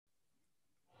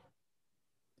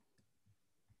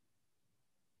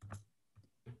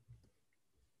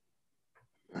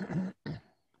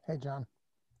Hey, John.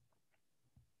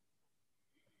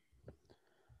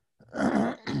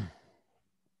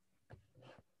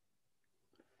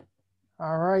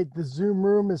 All right, the Zoom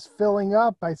room is filling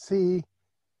up. I see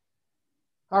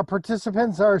our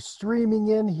participants are streaming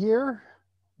in here.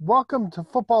 Welcome to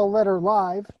Football Letter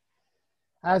Live.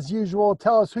 As usual,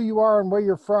 tell us who you are and where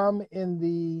you're from in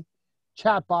the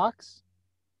chat box.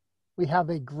 We have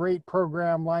a great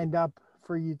program lined up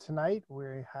for you tonight.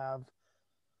 We have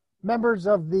members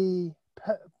of the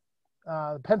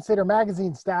Penn State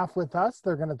Magazine staff with us.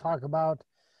 They're going to talk about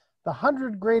the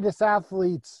 100 greatest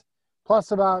athletes, plus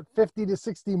about 50 to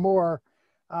 60 more,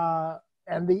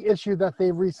 and the issue that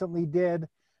they recently did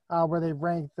where they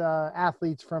ranked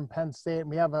athletes from Penn State. And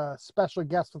we have a special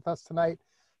guest with us tonight.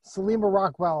 Salima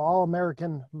Rockwell,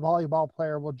 All-American volleyball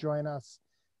player, will join us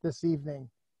this evening.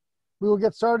 We will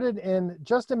get started in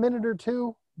just a minute or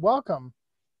two. Welcome.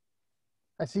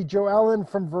 I see Joe Ellen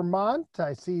from Vermont.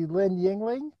 I see Lynn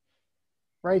Yingling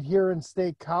right here in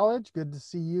State College. Good to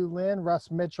see you, Lynn. Russ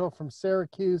Mitchell from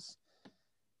Syracuse.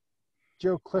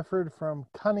 Joe Clifford from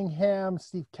Cunningham.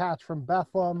 Steve Katch from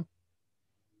Bethlehem.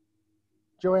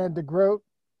 Joanne DeGroat,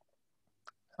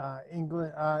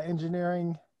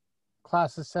 engineering,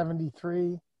 class of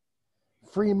 73.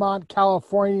 Fremont,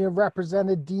 California,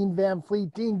 represented Dean Van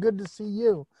Fleet. Dean, good to see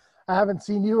you. I haven't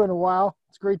seen you in a while.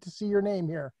 It's great to see your name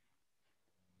here.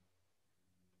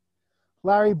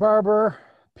 Larry Barber,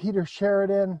 Peter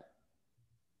Sheridan.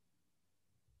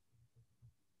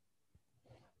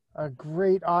 A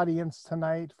great audience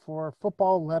tonight for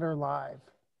Football Letter Live.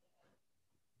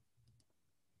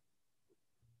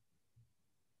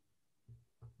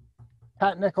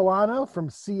 Pat Nicolano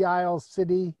from Sea Isle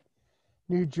City,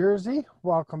 New Jersey.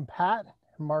 Welcome, Pat.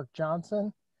 Mark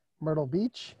Johnson, Myrtle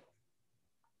Beach.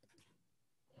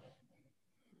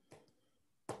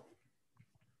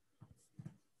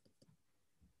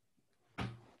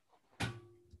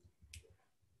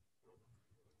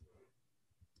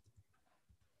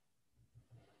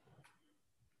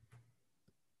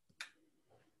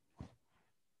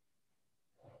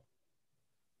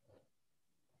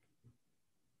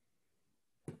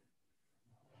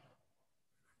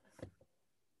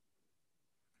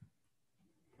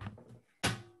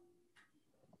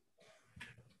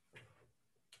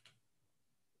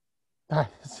 I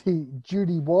see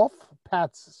Judy Wolf,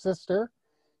 Pat's sister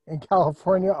in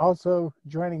California, also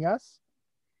joining us.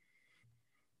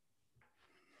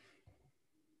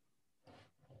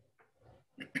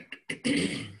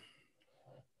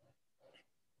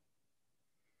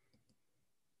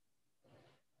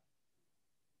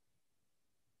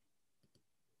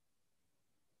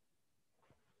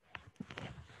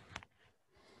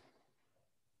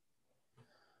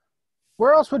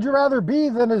 Where else would you rather be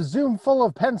than a Zoom full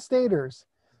of Penn Staters?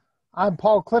 I'm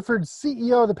Paul Clifford,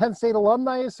 CEO of the Penn State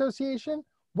Alumni Association.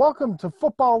 Welcome to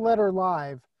Football Letter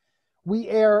Live. We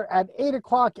air at 8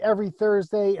 o'clock every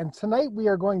Thursday, and tonight we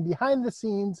are going behind the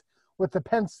scenes with the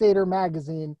Penn Stater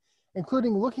magazine,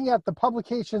 including looking at the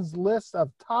publication's list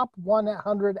of top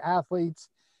 100 athletes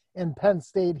in Penn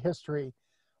State history.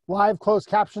 Live closed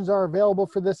captions are available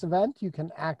for this event. You can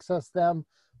access them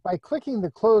by clicking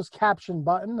the closed caption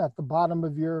button at the bottom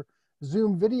of your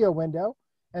Zoom video window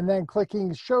and then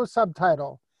clicking show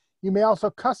subtitle. You may also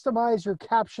customize your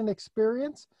caption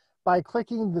experience by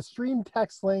clicking the stream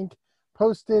text link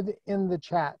posted in the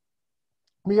chat.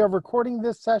 We are recording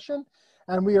this session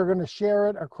and we are going to share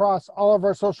it across all of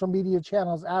our social media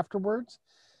channels afterwards.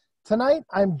 Tonight,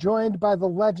 I'm joined by the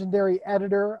legendary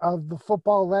editor of the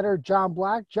Football Letter, John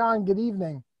Black. John, good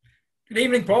evening. Good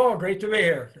evening, Paul. Great to be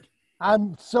here.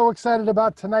 I'm so excited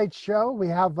about tonight's show. We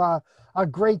have a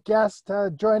great guest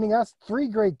joining us, three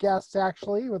great guests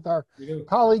actually, with our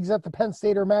colleagues at the Penn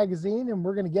Stater magazine, and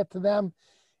we're going to get to them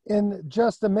in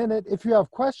just a minute. If you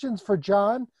have questions for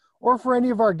John or for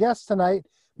any of our guests tonight,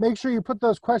 make sure you put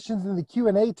those questions in the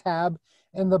Q&A tab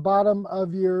in the bottom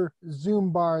of your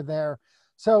Zoom bar there.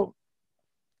 So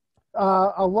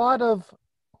a lot of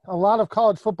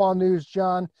college football news,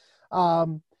 John. I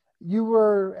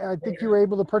think you were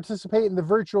able to participate in the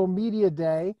virtual media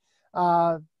day.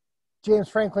 James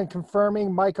Franklin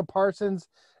confirming Micah Parsons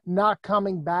not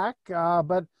coming back,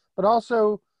 but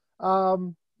also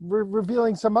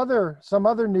revealing some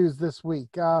other news this week.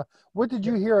 What did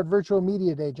you hear at virtual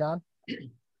media day, John?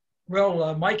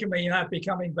 Well, Micah may not be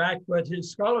coming back, but his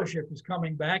scholarship is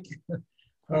coming back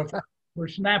for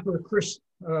snapper Chris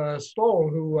Stoll,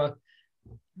 who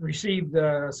received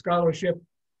a scholarship.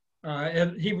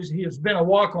 And he has been a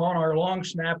walk-on, our long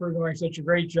snapper, doing such a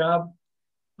great job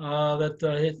that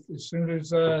as soon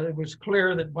as it was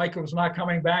clear that Micah was not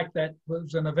coming back, that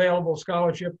was an available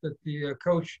scholarship that the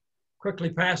coach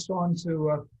quickly passed on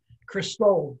to Chris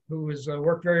Stoll, who has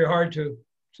worked very hard to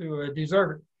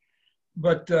deserve it.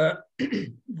 But the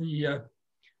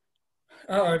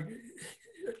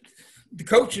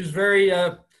coach is very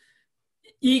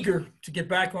eager to get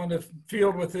back on the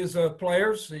field with his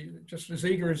players, just as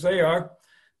eager as they are.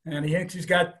 And he thinks he's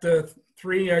got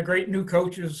three great new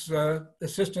coaches,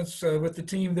 assistants with the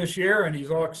team this year, and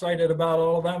he's all excited about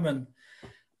all of them and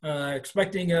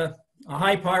expecting a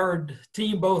high-powered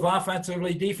team, both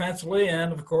offensively, defensively,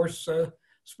 and, of course,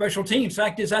 special teams.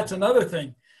 Fact is, that's another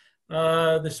thing.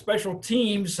 The special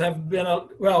teams have been,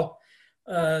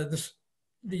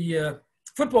 the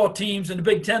football teams in the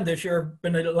Big Ten this year have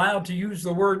been allowed to use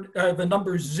the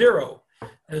number 0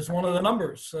 as one of the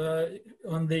numbers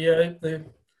on the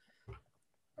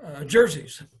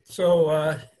jerseys.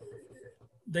 So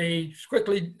they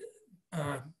quickly,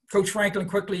 Coach Franklin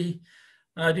quickly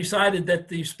decided that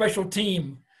the special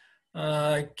team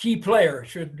key player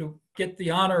should get the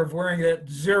honor of wearing that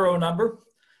 0 number.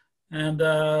 And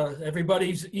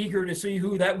everybody's eager to see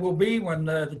who that will be when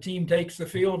the team takes the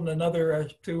field in another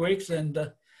 2 weeks. And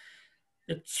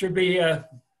it should be a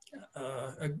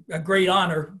great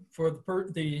honor for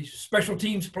the special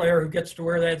teams player who gets to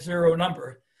wear that 0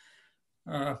 number.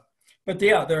 But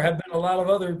yeah, there have been a lot of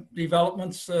other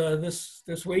developments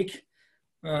this week.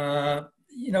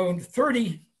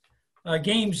 30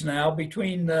 games now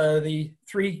between the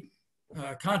 3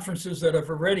 conferences that have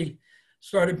already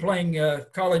started playing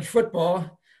college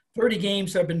football. 30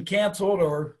 games have been canceled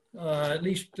or at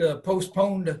least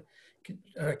postponed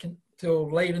till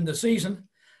late in the season.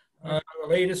 The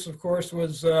latest, of course,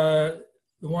 was the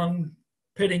one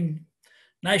pitting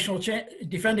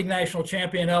defending national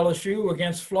champion LSU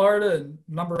against Florida.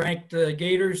 Number-ranked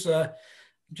Gators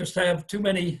just have too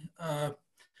many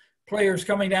players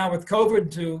coming down with COVID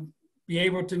to be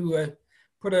able to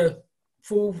put a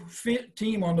full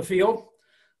team on the field.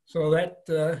 So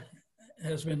that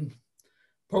has been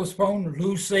postponed.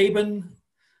 Lou Saban,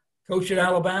 coach at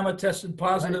Alabama, tested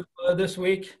positive this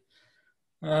week.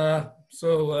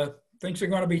 So things are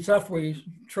going to be tough. We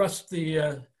trust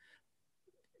the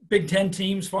Big Ten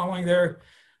teams following their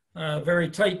very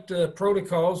tight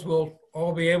protocols will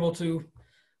all be able to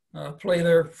play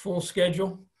their full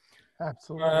schedule.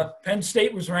 Absolutely. Penn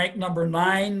State was ranked number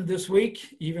 9 this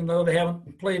week, even though they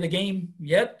haven't played a game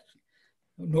yet,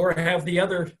 nor have the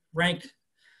other ranked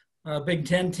Big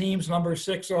Ten teams, number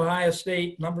 6, Ohio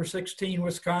State, number 16,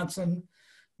 Wisconsin,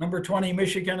 number 20,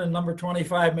 Michigan, and number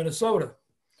 25, Minnesota.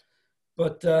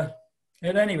 But at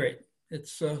any rate,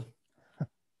 it's a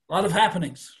lot of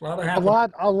happenings.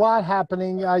 A lot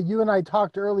happening. You and I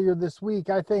talked earlier this week.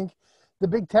 I think the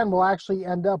Big Ten will actually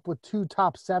end up with 2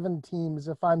 top 7 teams,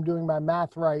 if I'm doing my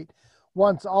math right,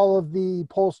 once all of the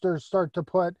pollsters start to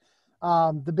put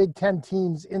the Big Ten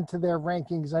teams into their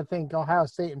rankings. I think Ohio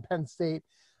State and Penn State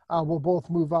will both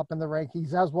move up in the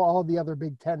rankings, as will all the other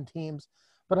Big Ten teams.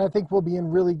 But I think we'll be in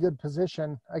really good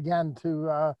position, again,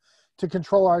 to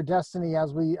control our destiny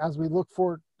as we look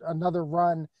for another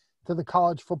run to the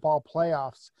college football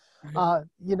playoffs.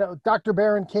 Dr.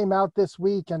 Barron came out this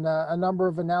week and a number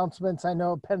of announcements. I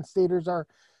know Penn Staters are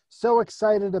so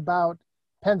excited about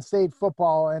Penn State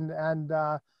football and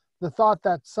the thought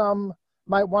that some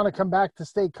might want to come back to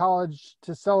State College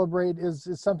to celebrate is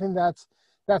something that's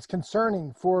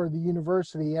concerning for the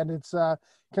university, and it's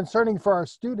concerning for our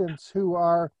students who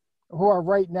are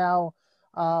right now.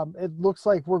 It looks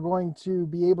like we're going to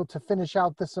be able to finish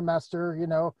out the semester.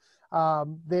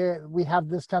 We have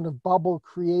this kind of bubble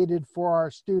created for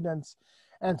our students,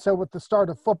 and so with the start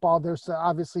of football, there's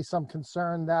obviously some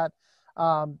concern that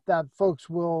folks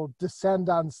will descend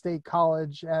on State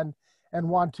College and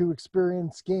want to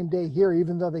experience game day here,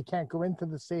 even though they can't go into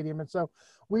the stadium. And so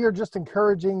we are just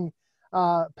encouraging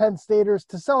Penn Staters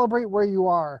to celebrate where you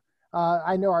are.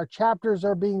 I know our chapters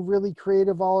are being really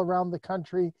creative all around the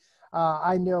country.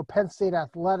 I know Penn State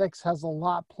Athletics has a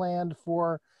lot planned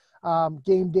for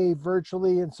game day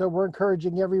virtually. And so we're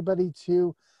encouraging everybody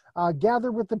to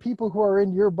gather with the people who are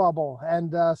in your bubble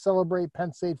and celebrate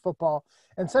Penn State football,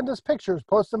 and send us pictures,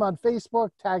 post them on Facebook,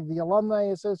 tag the Alumni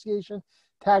Association,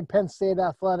 tag Penn State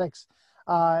Athletics,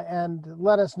 and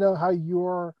let us know how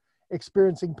you're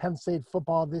experiencing Penn State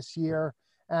football this year,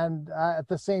 and at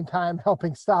the same time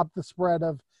helping stop the spread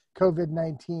of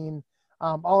COVID-19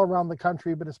 all around the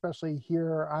country, but especially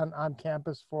here on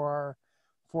campus for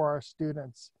our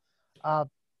students.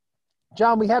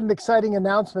 John, we had an exciting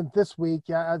announcement this week.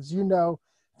 As you know,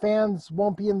 fans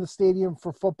won't be in the stadium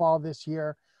for football this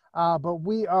year, but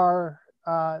we are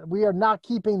not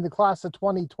keeping the class of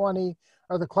 2020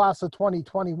 or the class of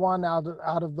 2021 out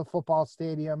of the football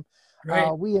stadium.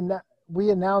 Right. we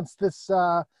announced this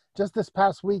just this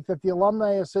past week that the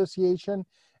Alumni Association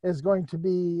is going to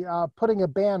be putting a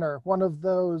banner, one of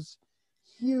those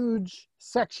huge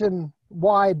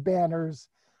section-wide banners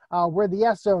where the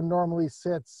S zone normally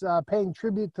sits, paying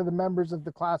tribute to the members of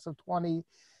the classes of 20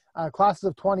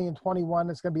 and 21.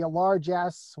 It's going to be a large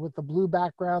S with the blue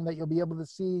background that you'll be able to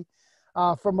see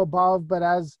from above. But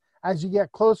as you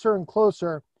get closer and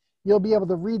closer, you'll be able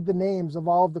to read the names of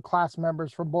all of the class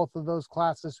members from both of those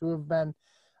classes who have been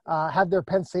had their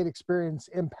Penn State experience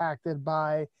impacted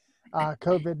by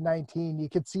COVID-19. You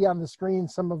can see on the screen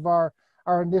some of our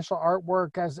initial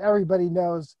artwork. As everybody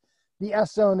knows, the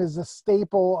S Zone is a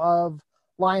staple of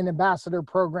Lion Ambassador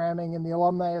programming, and the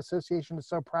Alumni Association is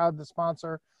so proud to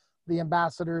sponsor the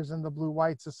ambassadors and the Blue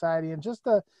White Society, and just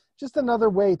another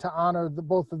way to honor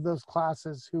both of those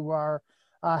classes who are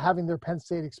having their Penn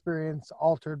State experience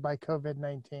altered by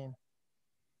COVID-19.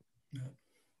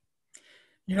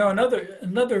 You know,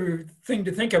 another thing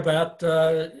to think about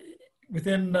by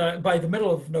the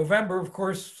middle of November, of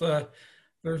course,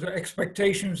 there's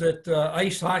expectations that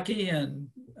ice hockey and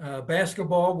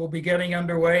basketball will be getting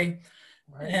underway.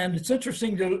 Right. And it's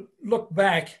interesting to look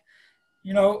back,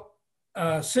 you know,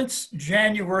 since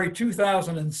January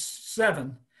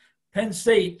 2007, Penn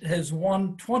State has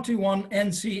won 21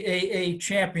 NCAA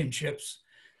championships,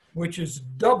 which is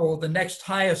double the next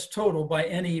highest total by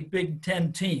any Big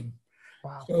Ten team.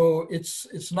 Wow. So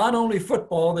it's not only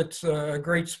football that's a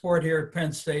great sport here at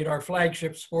Penn State, our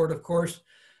flagship sport, of course,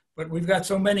 but we've got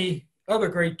so many other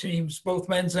great teams, both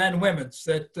men's and women's,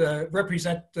 that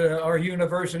represent our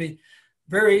university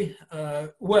very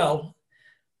well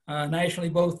nationally,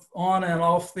 both on and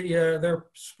off their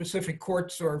specific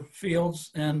courts or fields.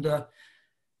 And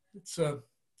it's you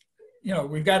know,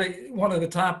 we've got one of the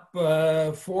top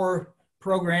 4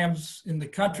 programs in the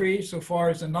country so far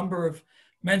as the number of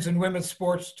men's and women's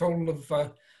sports, total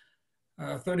of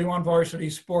 31 varsity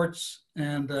sports,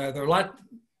 and there are a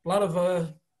lot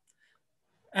of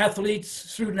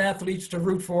student athletes to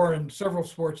root for in several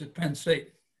sports at Penn State.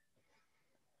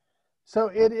 So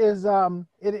it is, and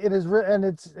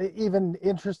it's even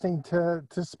interesting to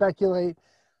speculate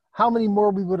how many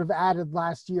more we would have added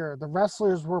last year. The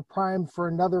wrestlers were primed for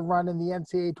another run in the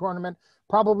NCAA tournament,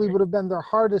 probably would have been their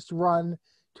hardest run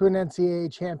to an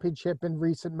NCAA championship in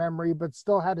recent memory, but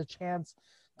still had a chance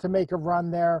to make a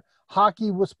run there.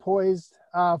 Hockey was poised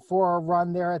for a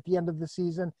run there at the end of the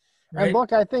season. Right. And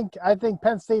look, I think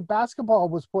Penn State basketball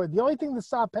was poised. The only thing that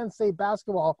stopped Penn State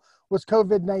basketball was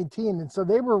COVID-19. And so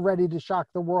they were ready to shock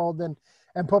the world and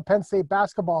put Penn State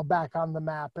basketball back on the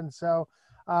map. And so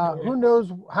who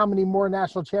knows how many more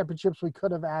national championships we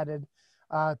could have added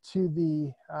to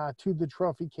the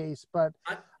trophy case. But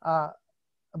I'm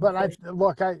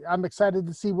excited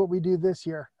to see what we do this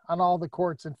year on all the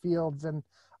courts and fields and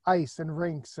ice and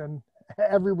rinks and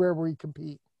everywhere where we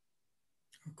compete.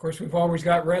 Of course, we've always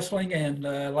got wrestling, and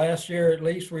last year at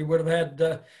least we would have had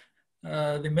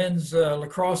the men's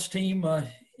lacrosse team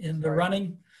in the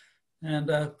running, and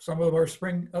some of our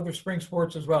other spring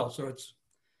sports as well. So it's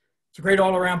a great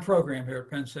all-around program here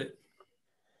at Penn State.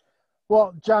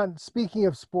 Well, John, speaking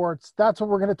of sports, that's what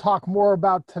we're going to talk more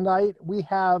about tonight. We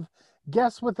have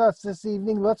guests with us this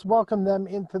evening. Let's welcome them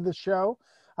into the show.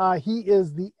 He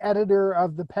is the editor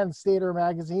of the Penn Stater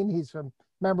magazine. He's a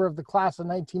member of the class of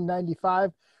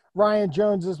 1995. Ryan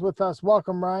Jones is with us.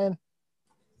 Welcome, Ryan.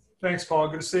 Thanks, Paul.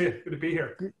 Good to see you. Good to be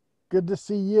here. Good to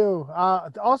see you.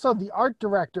 Also, the art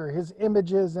director, his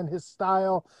images and his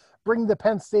style bring the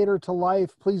Penn Stater to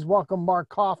life. Please welcome Mark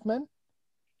Kaufman.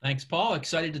 Thanks, Paul.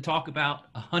 Excited to talk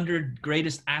about 100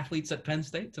 greatest athletes at Penn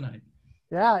State tonight.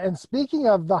 Yeah, and speaking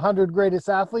of the 100 greatest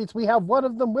athletes, we have one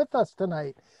of them with us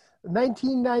tonight.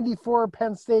 1994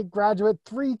 Penn State graduate,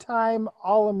 3-time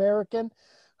All-American,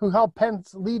 who helped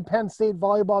lead Penn State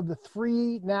volleyball to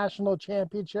 3 national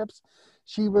championships.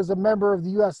 She was a member of the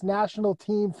U.S. national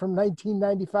team from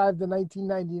 1995 to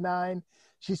 1999.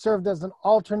 She served as an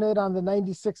alternate on the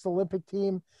 96 Olympic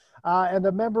team and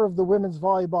a member of the women's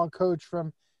volleyball coach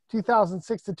from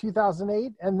 2006 to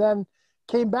 2008, and then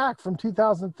came back from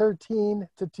 2013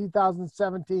 to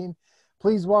 2017.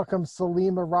 Please welcome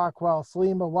Salima Rockwell.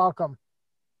 Salima, welcome.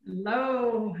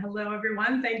 Hello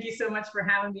everyone. Thank you so much for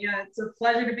having me. It's a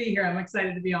pleasure to be here. I'm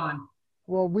excited to be on.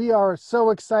 Well, we are so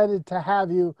excited to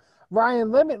have you.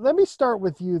 Ryan, let me start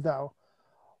with you though.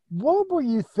 What were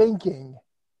you thinking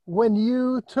when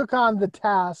you took on the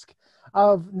task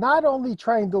of not only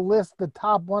trying to list the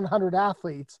top 100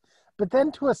 athletes, but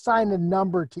then to assign a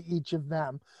number to each of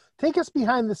them? Take us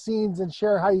behind the scenes and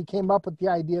share how you came up with the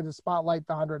idea to spotlight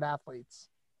the 100 athletes.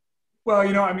 Well,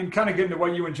 I mean, kind of getting to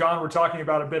what you and John were talking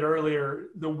about a bit earlier,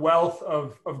 the wealth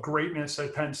of greatness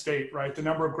at Penn State, right? The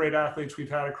number of great athletes we've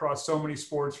had across so many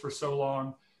sports for so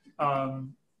long.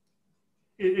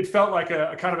 It felt like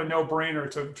a kind of a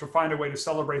no-brainer to find a way to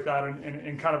celebrate that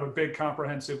in kind of a big,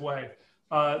 comprehensive way.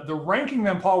 The ranking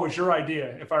them, Paul, was your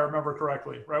idea, if I remember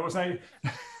correctly, right? Wasn't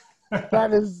I?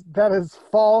 That is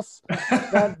false.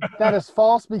 That is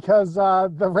false because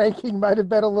the ranking might have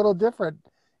been a little different,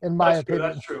 in my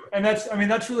opinion. That's true. And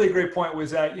that's really a great point,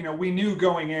 was that, we knew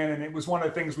going in, and it was one of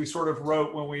the things we sort of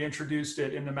wrote when we introduced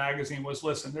it in the magazine was,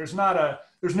 listen, there's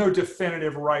no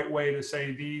definitive right way to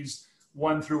say these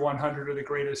 1 through 100 are the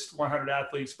greatest 100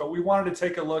 athletes, but we wanted to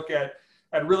take a look at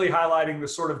really highlighting the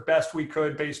sort of best we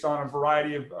could based on a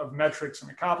variety of metrics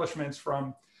and accomplishments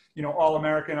from,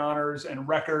 All-American honors and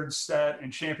records set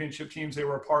and championship teams they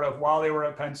were a part of while they were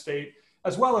at Penn State,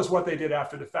 as well as what they did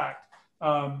after the fact.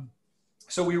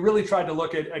 So we really tried to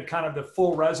look at kind of the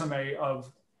full resume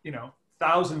of,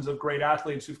 thousands of great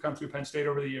athletes who've come through Penn State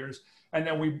over the years. And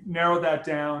then we narrowed that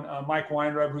down. Mike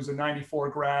Weinreb, who's a 94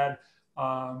 grad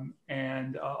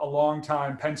and a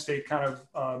longtime Penn State kind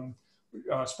of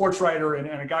sports writer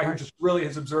and a guy who just really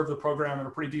has observed the program at a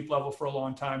pretty deep level for a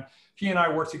long time. He and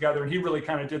I worked together, and he really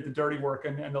kind of did the dirty work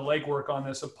and the legwork on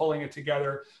this of pulling it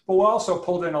together. But we also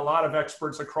pulled in a lot of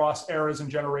experts across eras and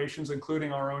generations,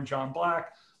 including our own John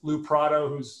Black, Lou Prado,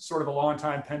 who's sort of a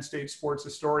longtime Penn State sports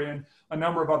historian, a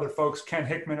number of other folks, Ken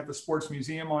Hickman at the Sports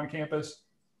Museum on campus,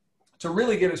 to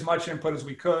really get as much input as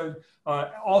we could.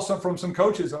 Also from some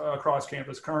coaches across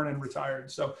campus, current and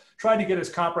retired. So tried to get as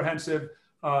comprehensive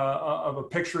of a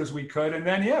picture as we could. And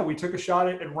then, we took a shot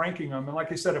at ranking them. And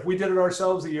like I said, if we did it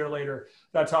ourselves a year later,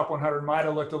 that top 100 might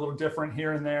have looked a little different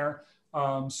here and there.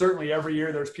 Certainly every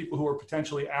year there's people who are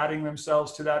potentially adding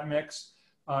themselves to that mix.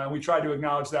 And we tried to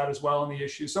acknowledge that as well in the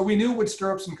issue. So we knew it would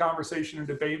stir up some conversation and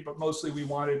debate, but mostly we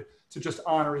wanted to just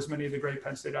honor as many of the great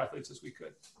Penn State athletes as we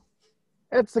could.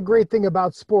 That's the great thing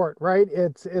about sport, right?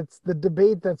 It's the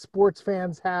debate that sports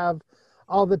fans have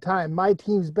all the time. My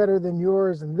team's better than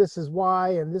yours, and this is why,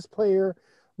 and this player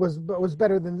was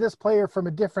better than this player from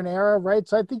a different era, right?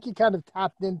 So I think you kind of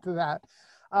tapped into that.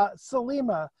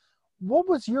 Salima, what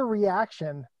was your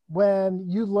reaction when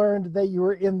you learned that you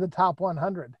were in the top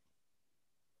 100?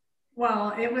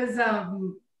 Well, it was,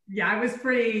 it was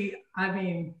pretty,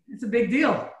 it's a big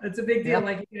deal. It's a big deal. Yeah.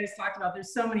 Like you guys talked about,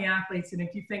 there's so many athletes. And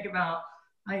if you think about,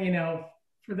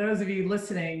 for those of you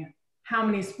listening, how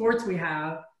many sports we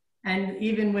have, and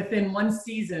even within one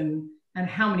season, and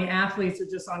how many athletes are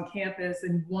just on campus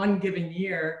in one given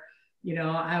year,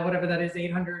 whatever that is,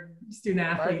 800 student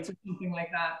athletes or something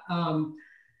like that.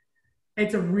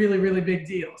 It's a really, really big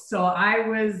deal. So I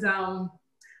was, oh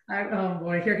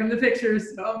boy, here come the pictures.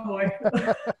 Oh boy.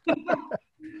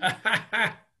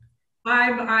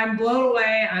 I'm blown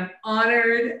away. I'm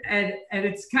honored, and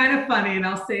it's kind of funny. And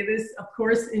I'll say this, of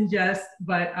course, in jest,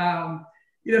 but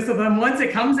so then once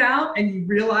it comes out and you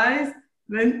realize,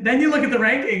 then you look at the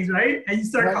rankings, right? And you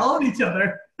start calling each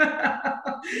other.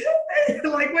 And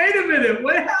you're like, wait a minute,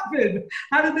 what happened?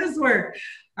 How did this work?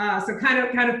 So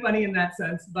kind of funny in that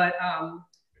sense, but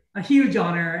a huge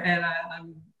honor, and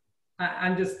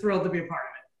I'm just thrilled to be a part of it.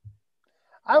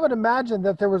 I would imagine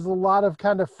that there was a lot of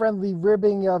kind of friendly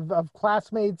ribbing of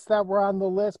classmates that were on the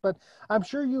list, but I'm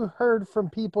sure you heard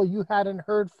from people you hadn't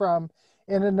heard from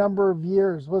in a number of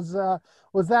years. Was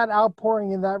that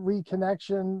outpouring and that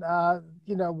reconnection,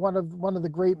 one of the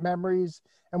great memories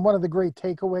and one of the great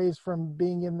takeaways from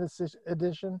being in this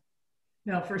edition?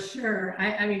 No, for sure. I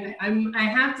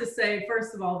have to say,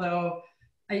 first of all, though,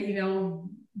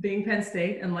 being Penn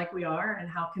State and like we are, and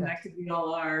how connected we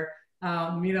all are,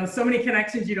 so many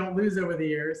connections you don't lose over the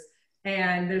years.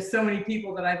 And there's so many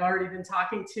people that I've already been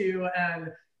talking to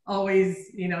and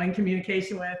always, in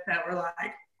communication with, that were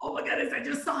like, oh my goodness, I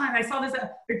just saw it. I saw this.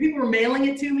 Like, people were mailing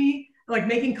it to me, like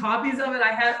making copies of it.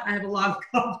 I have a lot of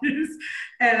copies,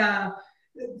 and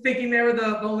thinking they were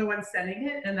the only ones sending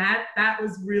it. And that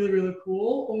was really, really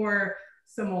cool. Or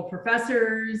some old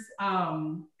professors,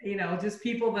 just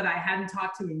people that I hadn't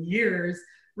talked to in years,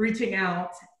 reaching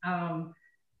out.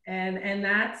 And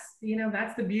that's,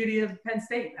 that's the beauty of Penn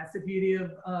State. That's the beauty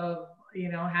of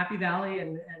Happy Valley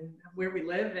and where we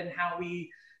live, and how we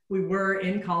were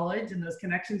in college, and those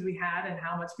connections we had, and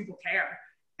how much people care.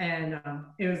 And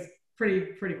it was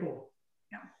pretty cool.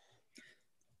 Yeah.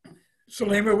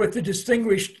 Salima, with the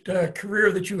distinguished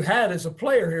career that you had as a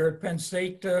player here at Penn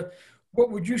State,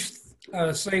 what would you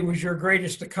say was your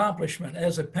greatest accomplishment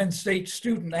as a Penn State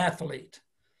student athlete?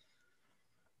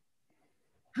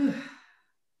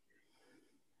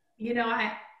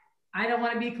 I don't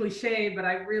want to be cliche, but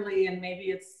I really, and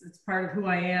maybe it's part of who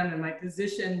I am and my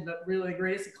position, but really the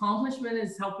greatest accomplishment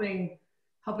is helping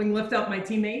lift up my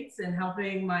teammates and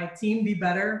helping my team be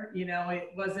better. You know,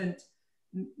 it wasn't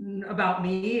about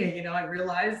me. You know, I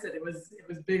realized that it was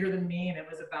bigger than me, and it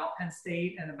was about Penn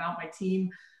State and about my team.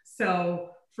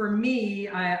 So for me,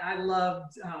 I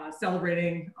loved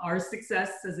celebrating our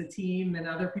success as a team and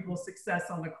other people's success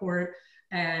on the court,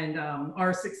 and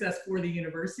our success for the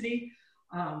university.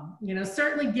 You know,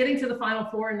 certainly getting to the Final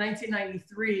Four in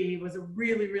 1993 was a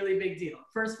really, really big deal.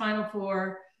 First Final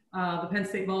Four the Penn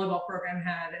State volleyball program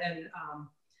had, and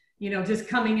you know, just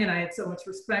coming in, I had so much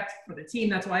respect for the team.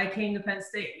 That's why I came to Penn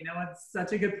State. You know, it's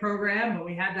such a good program, but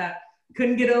we had that,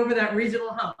 couldn't get over that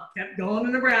regional hump. Kept going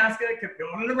to Nebraska,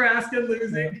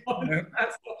 losing.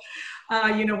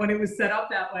 You know, when it was set up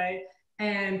that way,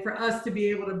 and for us to be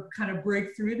able to kind of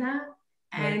break through that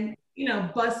and, you know,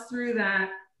 bust through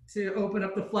that to open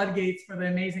up the floodgates for the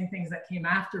amazing things that came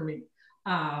after me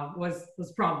was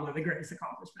probably the greatest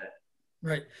accomplishment.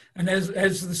 Right. And as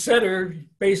the setter,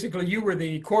 basically you were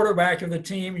the quarterback of the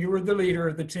team, you were the leader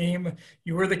of the team,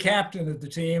 you were the captain of the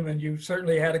team, and you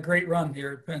certainly had a great run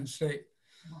here at Penn State.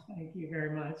 Well, thank you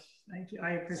very much. Thank you.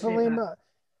 I appreciate Salima, that.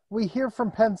 we hear from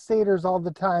Penn Staters all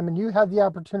the time, and you had the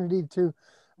opportunity to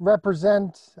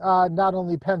represent not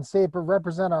only Penn State, but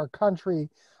represent our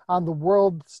country on the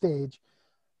world stage.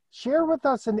 Share with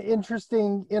us an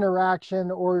interesting interaction,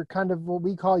 or kind of what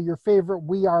we call your favorite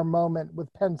 "we are" moment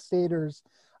with Penn Staters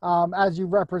as you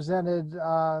represented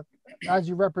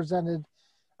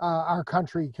our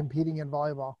country competing in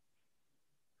volleyball.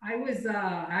 I was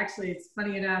actually, it's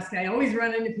funny you'd ask. I always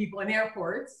run into people in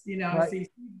airports. You know, see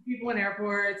people in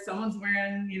airports. Someone's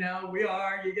wearing, you know, "we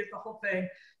are." You get the whole thing.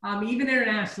 Even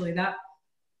internationally, that,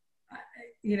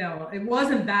 you know, it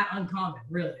wasn't that uncommon,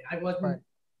 really. I wasn't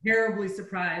terribly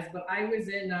surprised, but I was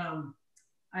in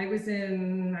I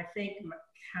think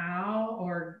Macau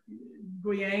or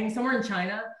Guiyang, somewhere in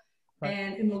China,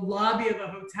 and in the lobby of a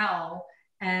hotel,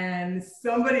 and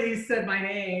somebody said my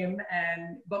name,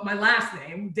 but my last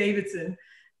name, Davidson,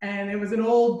 and it was an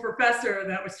old professor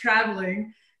that was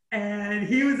traveling, and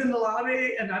he was in the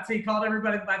lobby, and that's how he called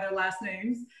everybody by their last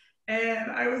names. And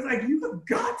I was like, "You have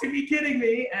got to be kidding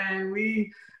me!" And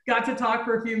we got to talk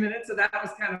for a few minutes. So that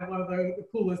was kind of one of the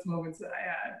coolest moments that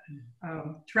I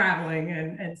had, traveling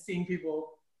and seeing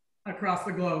people across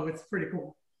the globe. It's pretty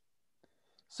cool.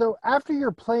 So after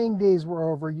your playing days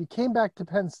were over, you came back to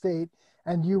Penn State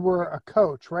and you were a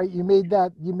coach, right? You made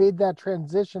that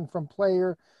transition from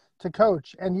player to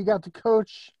coach, and you got to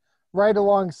coach right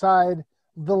alongside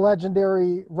the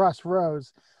legendary Russ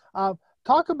Rose.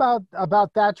 Talk about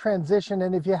that transition,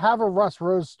 and if you have a Russ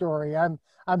Rose story, I'm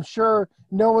sure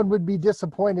no one would be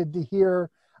disappointed to hear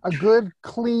a good,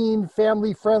 clean,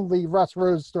 family-friendly Russ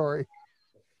Rose story.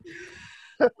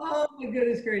 Oh my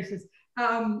goodness gracious!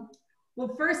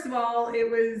 Well, first of all, it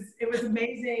was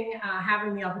amazing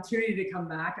having the opportunity to come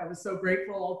back. I was so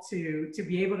grateful to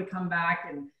be able to come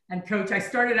back and coach. I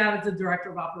started out as the director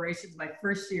of operations my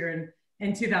first year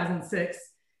in 2006,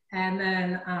 and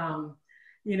then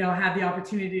you know, had the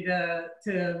opportunity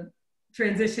to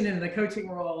transition into the coaching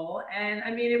role. And I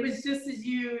mean, it was just as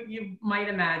you might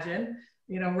imagine.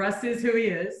 You know, Russ is who he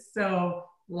is. So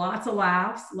lots of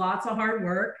laughs, lots of hard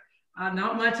work.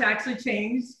 Not much actually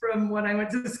changed from when I went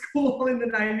to school in the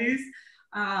 90s,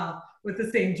 with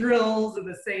the same drills and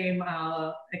the same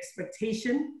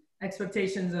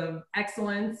expectations of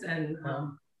excellence and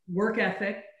work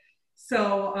ethic.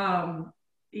 So,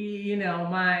 you know,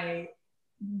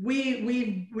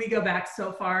 we go back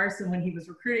so far. So when he was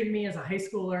recruiting me as a high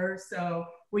schooler, so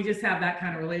we just have that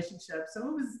kind of relationship.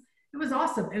 So it was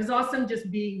awesome. It was awesome just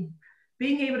being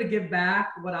able to give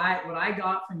back what I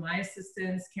got from my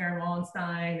assistants, Karen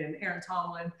Wallenstein and Aaron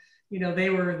Tomlin. You know,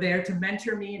 they were there to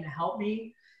mentor me and to help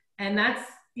me. And that's,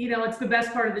 you know, it's the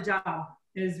best part of the job,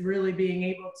 is really being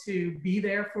able to be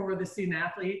there for the student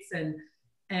athletes.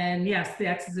 And yes, the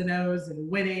X's and O's and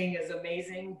winning is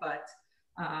amazing, but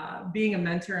being a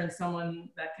mentor and someone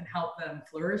that can help them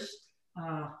flourish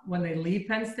when they leave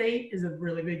Penn State is a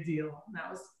really big deal.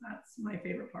 That's my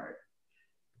favorite part.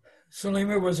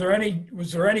 Salima, was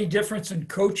there any difference in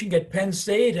coaching at Penn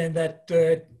State and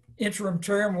that interim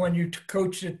term when you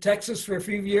coached at Texas for a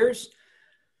few years?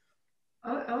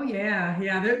 Oh yeah.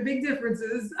 There are big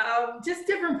differences. Just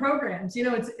different programs. You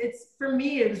know, it's for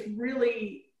me, it was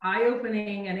really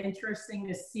eye-opening and interesting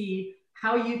to see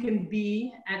how you can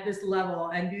be at this level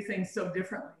and do things so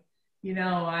differently. You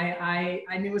know,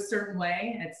 I knew a certain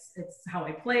way. It's how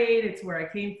I played. It's where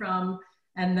I came from.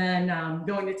 And then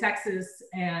going to Texas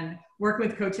and working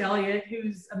with Coach Elliott,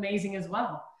 who's amazing as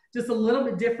well. just a little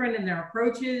bit different in their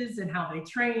approaches and how they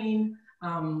train,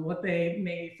 what they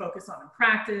may focus on in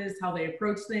practice, how they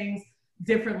approach things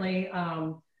differently.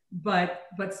 But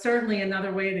certainly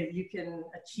another way that you can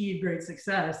achieve great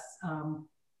success,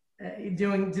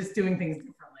 doing things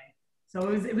differently. So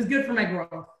it was good for my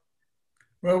growth.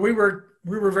 Well, we were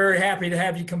very happy to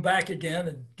have you come back again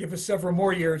and give us several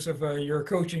more years of your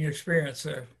coaching experience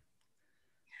there.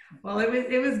 Well,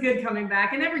 it was good coming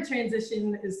back, and every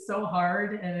transition is so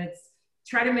hard, and it's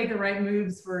try to make the right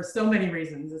moves for so many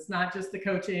reasons. It's not just the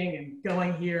coaching and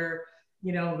going here,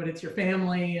 but it's your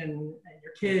family and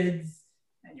your kids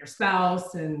and your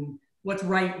spouse and what's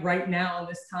right now in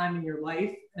this time in your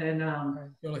life. And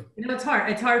really? It's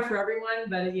hard for everyone,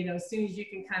 but as soon as you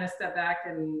can kind of step back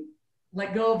and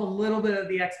let go of a little bit of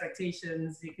the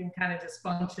expectations, you can kind of just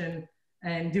function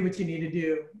and do what you need to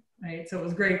do, right? So it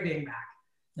was great being back.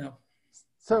 Yeah.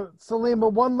 So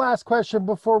Salima, one last question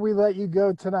before we let you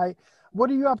go tonight. What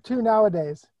are you up to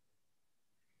nowadays?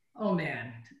 Oh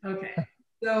man. Okay.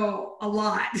 So a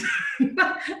lot.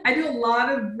 I do a lot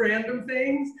of random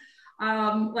things.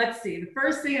 Let's see. The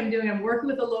first thing I'm working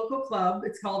with a local club.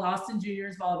 It's called Austin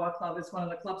Juniors Volleyball Club. It's one of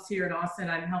the clubs here in Austin.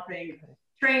 I'm helping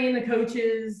train the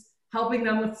coaches, helping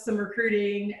them with some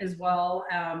recruiting as well,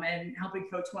 and helping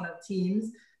coach one of the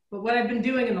teams. But what I've been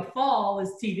doing in the fall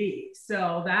is TV.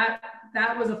 So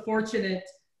that was a fortunate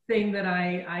thing that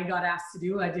I got asked to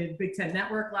do. I did Big Ten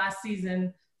Network last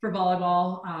season for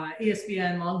volleyball,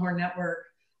 ESPN, Longhorn Network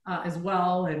as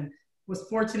well, and was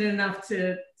fortunate enough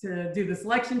to do the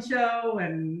selection show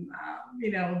and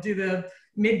do the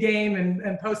mid-game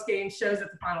and post-game shows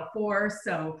at the Final Four.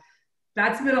 So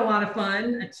that's been a lot of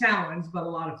fun, a challenge, but a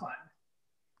lot of fun.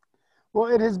 Well,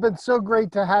 it has been so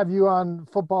great to have you on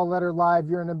Football Letter Live.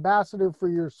 You're an ambassador for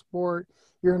your sport.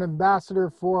 You're an ambassador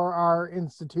for our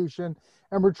institution.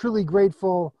 And we're truly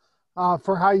grateful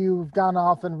for how you've gone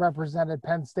off and represented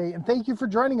Penn State. And thank you for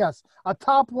joining us. A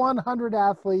top 100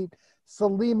 athlete,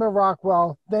 Salima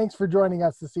Rockwell. Thanks for joining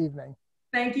us this evening.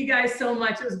 Thank you guys so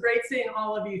much. It was great seeing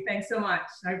all of you. Thanks so much.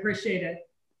 I appreciate it.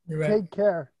 Take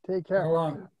care. Take care. How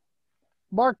long?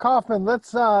 Mark Kaufman,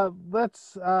 let's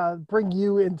bring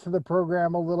you into the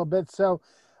program a little bit. So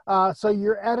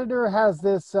your editor has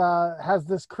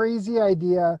this crazy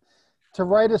idea to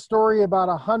write a story about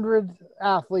 100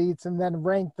 athletes and then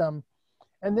rank them,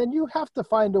 and then you have to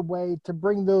find a way to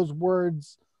bring those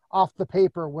words off the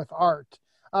paper with art.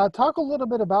 Talk a little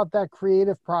bit about that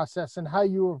creative process and how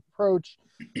you approach,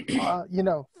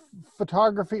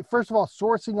 photography. First of all,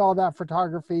 sourcing all that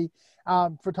photography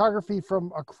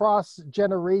from across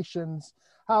generations.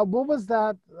 What was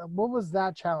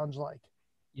that challenge like?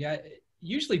 Yeah,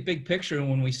 usually big picture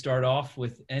when we start off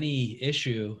with any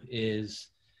issue is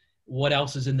what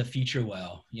else is in the feature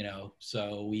well,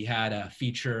 So we had a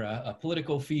feature, a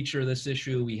political feature this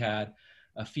issue. We had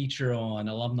a feature on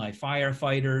alumni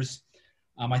firefighters.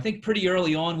 I think pretty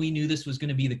early on we knew this was going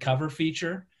to be the cover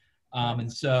feature.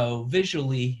 And so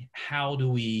visually, how do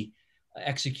we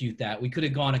execute that? We could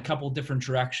have gone a couple different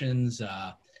directions.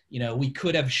 We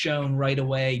could have shown right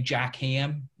away Jack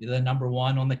Ham, the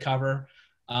 #1 on the cover.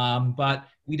 But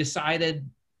we decided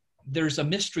there's a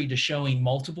mystery to showing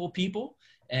multiple people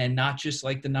and not just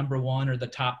like the #1 or the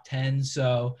top 10.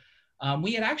 So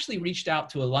we had actually reached out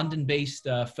to a London-based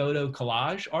photo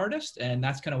collage artist, and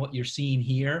that's kind of what you're seeing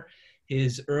here.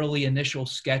 His early initial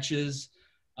sketches.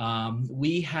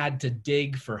 We had to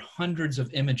dig for hundreds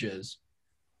of images.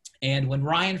 And when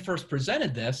Ryan first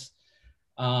presented this,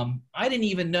 I didn't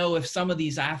even know if some of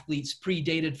these athletes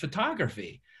predated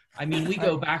photography. I mean, we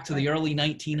go back to the early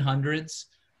 1900s,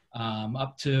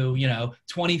 up to,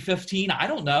 2015. I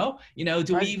don't know,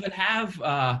 do we even have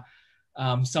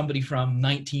somebody from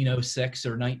 1906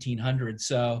 or 1900?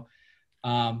 So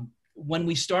when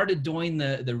we started doing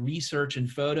the research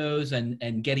and photos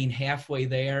and getting halfway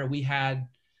there, we had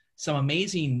some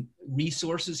amazing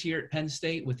resources here at Penn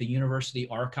State with the university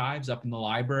archives up in the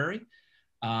library.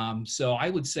 So I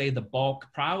would say the bulk,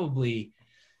 probably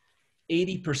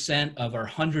 80% of our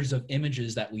hundreds of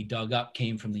images that we dug up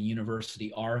came from the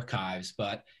university archives.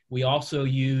 But we also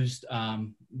used,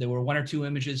 there were 1 or 2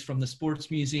 images from the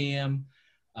sports museum.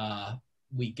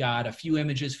 We got a few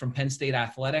images from Penn State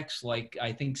Athletics, like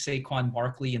I think Saquon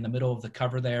Barkley in the middle of the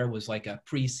cover there was like a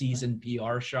preseason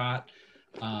PR shot.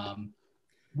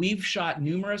 We've shot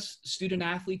numerous student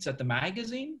athletes at the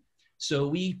magazine. So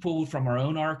we pulled from our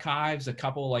own archives, a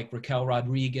couple like Raquel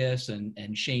Rodriguez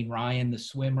and Shane Ryan, the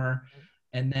swimmer,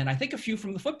 and then I think a few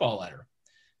from the Football Letter.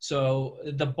 So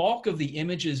the bulk of the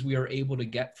images we were able to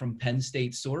get from Penn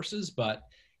State sources, but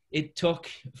it took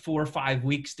 4 or 5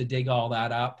 weeks to dig all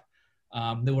that up.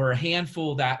 There were a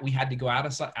handful that we had to go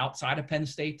outside of Penn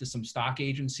State to some stock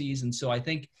agencies. And so I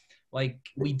think like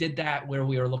we did that where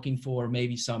we were looking for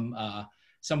maybe some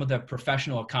of the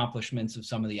professional accomplishments of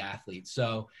some of the athletes.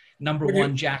 So number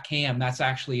one, Jack Ham, that's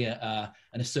actually an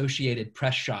Associated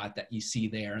Press shot that you see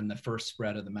there in the first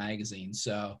spread of the magazine.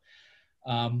 So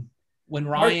when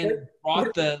Ryan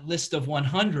brought the list of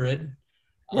 100,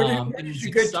 where did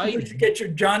you get your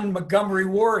John Montgomery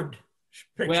Ward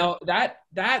picture? Well,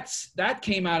 that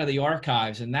came out of the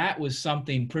archives, and that was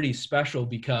something pretty special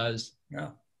because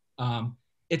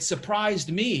it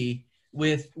surprised me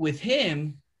with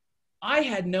him. I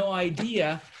had no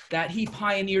idea that he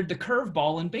pioneered the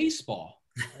curveball in baseball.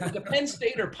 The Penn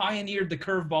Stater pioneered the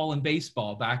curveball in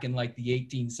baseball back in like the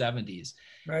 1870s.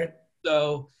 Right.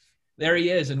 So there he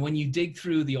is. And when you dig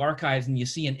through the archives and you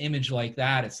see an image like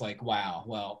that, it's like, wow,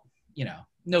 well, you know,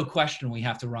 no question we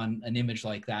have to run an image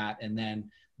like that. And then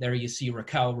there you see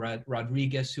Raquel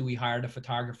Rodriguez, who we hired a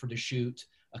photographer to shoot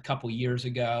a couple years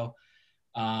ago.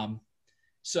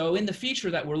 So in the feature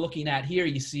that we're looking at here,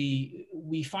 you see,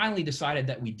 we finally decided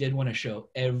that we did want to show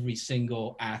every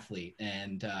single athlete,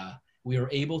 and we were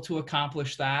able to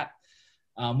accomplish that.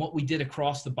 What we did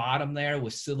across the bottom there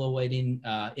was silhouetting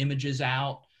images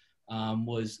out,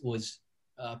 was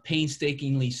a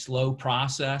painstakingly slow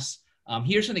process.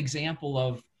 Here's an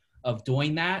example of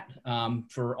doing that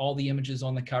for all the images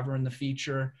on the cover in the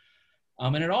feature.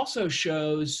 And it also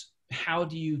shows how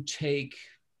do you take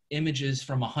images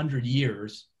from 100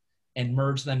 years and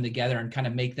merge them together and kind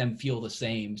of make them feel the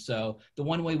same. So the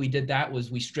one way we did that was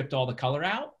we stripped all the color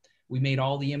out. We made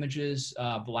all the images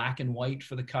black and white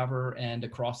for the cover and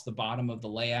across the bottom of the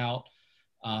layout.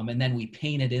 And then we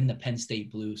painted in the Penn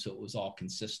State blue so it was all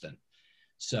consistent.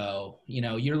 So, you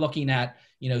know, you're looking at,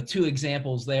 you know, two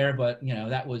examples there, but, you know,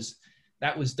 that was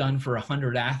done for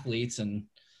 100 athletes, and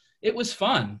it was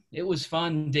fun. It was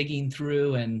fun digging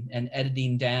through and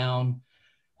editing down.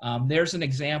 There's an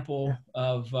example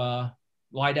of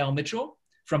Lydell Mitchell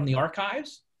from the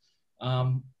archives.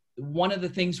 One of the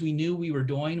things we knew we were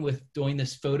doing with doing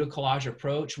this photo collage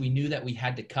approach, we knew that we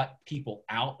had to cut people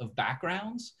out of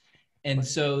backgrounds. And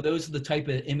so those are the type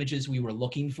of images we were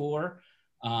looking for.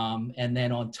 And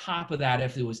then on top of that,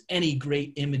 if there was any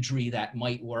great imagery that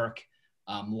might work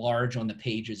large on the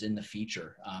pages in the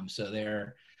feature. So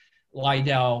there,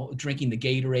 Lydell drinking the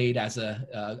Gatorade as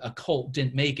a cult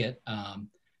didn't make it.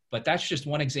 But that's just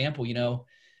one example. You know,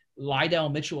 Lydell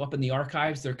Mitchell up in the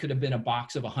archives, there could have been a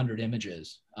box of 100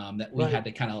 images that we had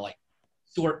to kind of like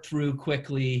sort through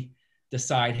quickly,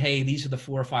 decide, hey, these are the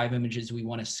 4 or 5 images we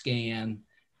want to scan,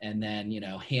 and then, you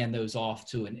know, hand those off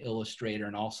to an illustrator.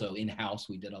 And also in-house,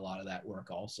 we did a lot of that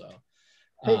work also.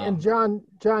 Hey, and John,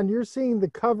 you're seeing the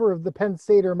cover of the Penn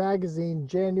Stater magazine,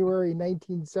 January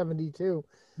 1972.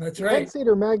 That's right. Penn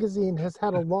Stater magazine has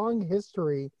had a long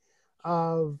history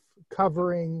of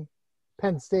covering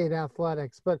Penn State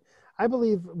athletics, but I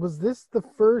believe was this the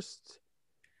first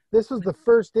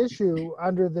issue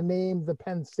under the name the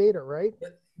Penn Stater, right?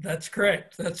 That's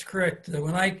correct. That's correct.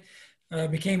 When I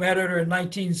became editor in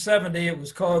 1970, it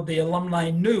was called the Alumni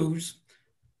News,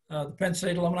 the Penn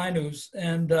State Alumni News,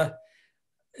 and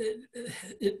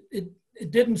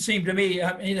it didn't seem to me,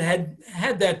 I mean, it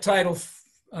had that title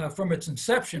from its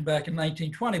inception back in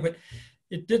 1920, but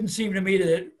it didn't seem to me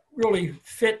that it really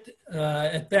fit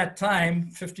at that time,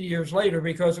 50 years later,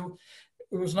 because it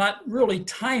was not really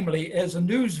timely as a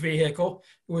news vehicle.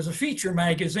 It was a feature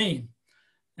magazine.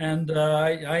 And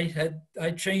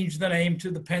I changed the name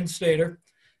to the Penn Stater,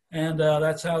 and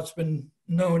that's how it's been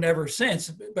known ever since.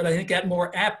 But I think that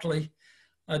more aptly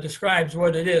describes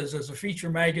what it is as a feature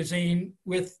magazine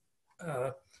with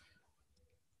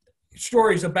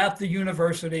stories about the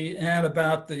university and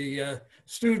about the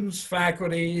students,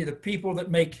 faculty, the people that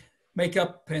make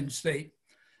up Penn State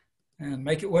and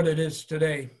make it what it is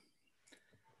today.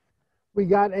 We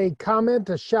got a comment,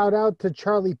 a shout out to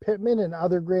Charlie Pittman and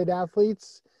other great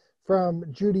athletes from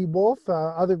Judy Wolf,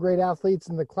 other great athletes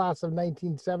in the class of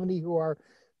 1970 who are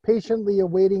patiently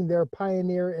awaiting their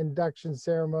pioneer induction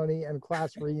ceremony and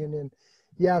class reunion.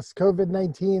 Yes,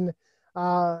 COVID-19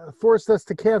 forced us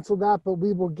to cancel that, but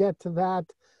we will get to that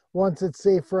once it's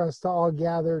safe for us to all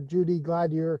gather. Judy,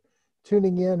 glad you're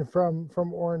tuning in from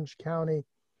Orange County.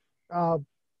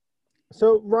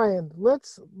 So Ryan,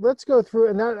 let's go through,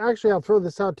 and that actually I'll throw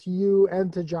this out to you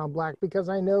and to John Black, because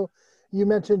I know you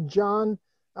mentioned John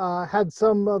had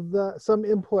some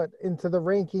input into the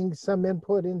rankings, some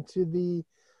input into the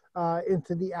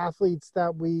athletes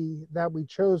that we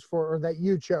chose for, or that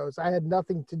you chose. I had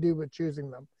nothing to do with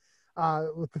choosing them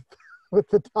with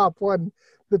the top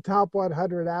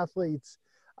 100 athletes.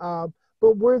 But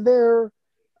were there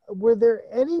were there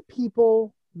any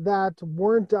people that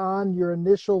weren't on your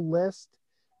initial list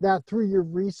that through your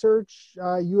research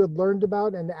you had learned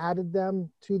about and added them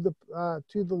to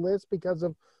the list because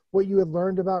of what you had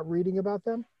learned about reading about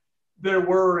them? There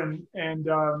were, and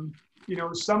you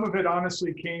know, some of it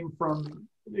honestly came from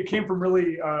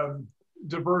really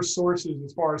diverse sources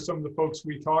as far as some of the folks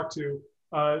we talked to.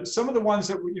 Some of the ones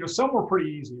that, you know, some were pretty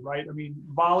easy, right? I mean,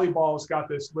 volleyball's got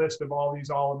this list of all these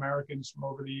All-Americans from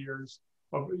over the years,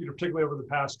 you know, particularly over the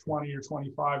past 20 or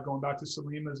 25, going back to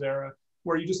Salima's era,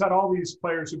 where you just had all these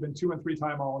players who've been 2- and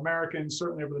 3-time All-Americans.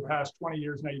 Certainly over the past 20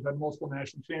 years now, you've had multiple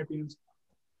national champions.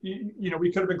 You know,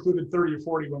 we could have included 30 or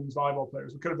 40 women's volleyball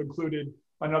players. We could have included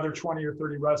another 20 or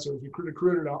 30 wrestlers. We could have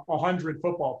included 100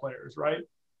 football players, right?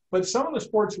 But some of the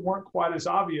sports weren't quite as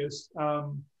obvious.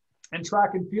 And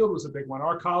track and field was a big one.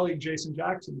 Our colleague, Jason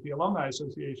Jackson, at the Alumni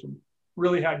Association,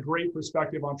 really had great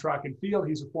perspective on track and field.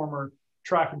 He's a former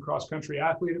track and cross country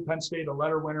athlete at Penn State, a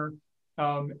letter winner.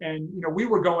 And, you know, we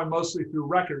were going mostly through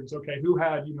records. Okay, who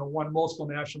had, you know, won multiple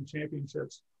national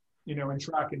championships, you know, in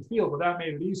track and field. Well, that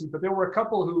made it easy. But there were a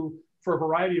couple who, for a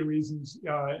variety of reasons,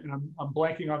 and I'm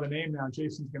blanking on the name now,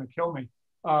 Jason's going to kill me.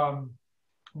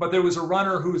 But there was a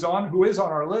runner who is on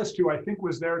our list, who I think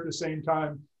was there at the same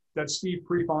time that Steve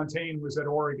Prefontaine was at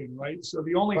Oregon, right? So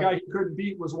the only guy he couldn't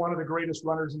beat was one of the greatest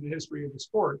runners in the history of the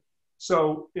sport.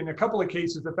 So in a couple of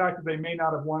cases, the fact that they may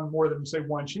not have won more than, say,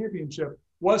 one championship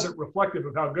wasn't reflective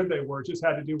of how good they were. It just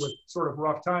had to do with sort of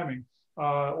rough timing.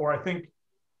 Or I think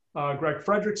Greg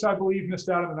Fredericks, I believe, missed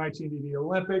out on the 1980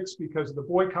 Olympics because of the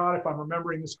boycott, if I'm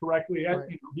remembering this correctly. You know,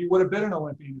 he would have been an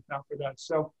Olympian if not for that.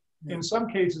 So in some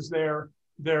cases their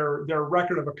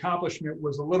record of accomplishment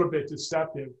was a little bit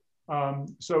deceptive.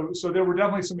 So there were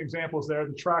definitely some examples there.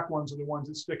 The track ones are the ones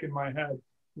that stick in my head,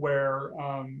 where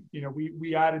you know,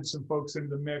 we added some folks into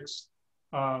the mix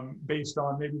based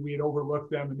on maybe we had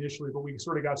overlooked them initially, but we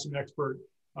sort of got some expert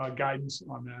guidance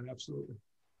on that. Absolutely.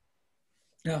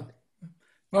 Yeah.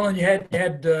 Well, and you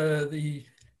had the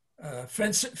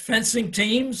fencing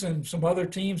teams and some other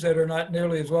teams that are not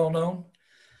nearly as well known.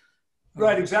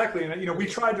 Right, exactly. And, you know, we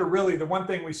tried to really, the one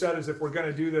thing we said is if we're going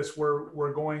to do this,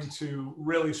 we're going to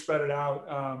really spread it out,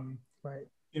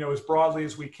 you know, as broadly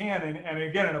as we can. And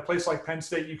again, in a place like Penn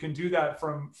State, you can do that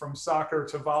from soccer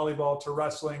to volleyball to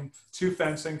wrestling to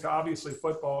fencing to obviously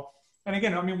football. And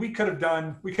again, I mean, we could have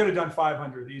done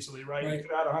 500 easily, right? You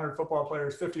could have had 100 football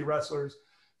players, 50 wrestlers,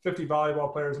 50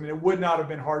 volleyball players. I mean, it would not have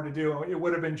been hard to do. It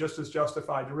would have been just as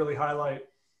justified to really highlight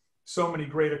so many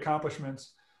great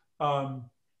accomplishments.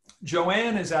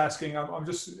 Joanne is asking, I'm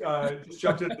just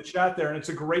jumped into the chat there, and it's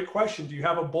a great question. Do you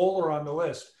have a bowler on the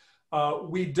list?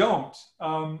 We don't,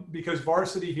 because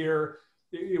varsity here,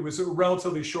 it was a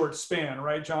relatively short span,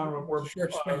 right, John? Where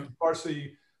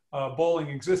varsity bowling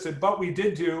existed, but we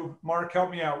did do, Mark,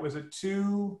 help me out, was it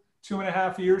two and a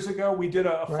half years ago? We did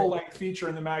a full-length feature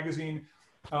in the magazine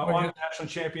on the national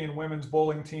champion women's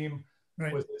bowling team.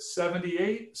 Was it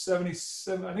 78,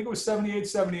 77? I think it was 78,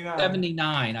 79.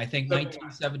 79, I think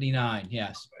 1979,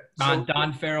 yes.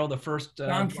 Don Farrell, the first.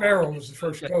 Don Farrell was the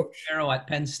first coach. Farrell at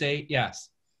Penn State, yes.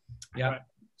 Yeah. Right.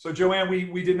 So Joanne,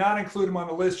 we did not include him on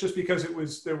the list just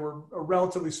because there were a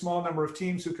relatively small number of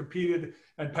teams who competed,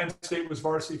 and Penn State was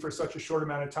varsity for such a short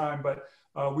amount of time. But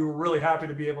we were really happy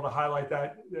to be able to highlight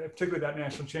that, particularly that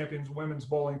national champions women's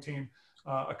bowling team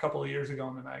a couple of years ago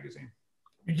in the magazine.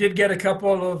 You did get a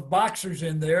couple of boxers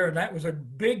in there, and that was a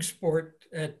big sport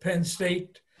at Penn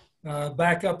State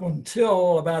back up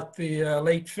until about the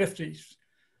late 50s.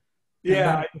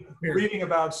 Yeah, reading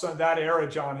about that era,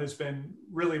 John, has been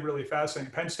really, really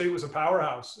fascinating. Penn State was a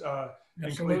powerhouse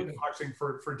in collegiate boxing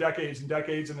for decades and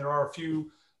decades, and there are a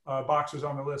few boxers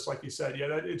on the list, like you said.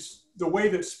 Yeah, it's the way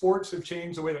that sports have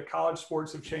changed, the way that college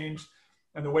sports have changed,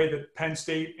 and the way that Penn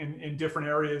State in different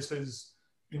areas has,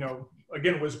 you know,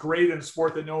 again, was great in a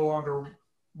sport that no longer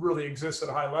really exists at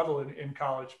a high level in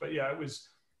college. But yeah, it was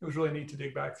really neat to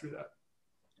dig back through that.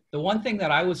 The one thing that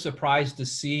I was surprised to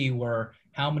see were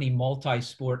how many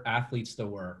multi-sport athletes there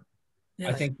were.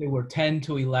 Yes. I think there were 10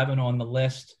 to 11 on the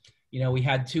list. You know, we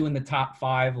had 2 in the top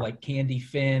 5, like Candy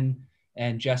Finn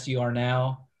and Jesse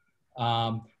Arnell.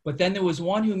 But then there was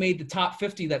one who made the top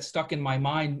 50 that stuck in my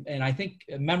mind, and I think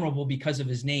memorable because of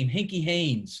his name, Hinkie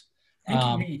Haynes.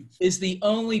 Is the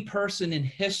only person in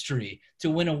history to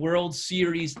win a World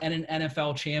Series and an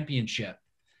NFL championship.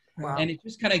 Wow. And it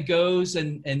just kind of goes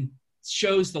and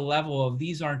shows the level of,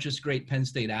 these aren't just great Penn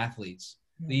State athletes.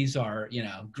 These are, you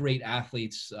know, great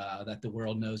athletes that the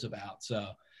world knows about. So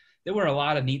there were a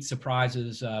lot of neat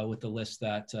surprises with the list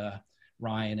that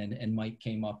Ryan and Mike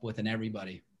came up with, and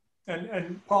everybody.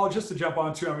 And Paul, just to jump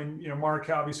on too, I mean, Mark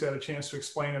obviously had a chance to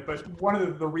explain it, but one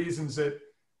of the reasons that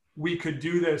we could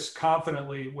do this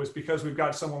confidently was because we've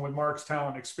got someone with Mark's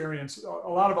talent experience. A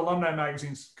lot of alumni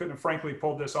magazines couldn't have frankly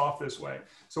pulled this off this way.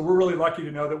 So we're really lucky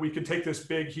to know that we could take this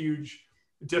big, huge,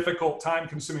 difficult,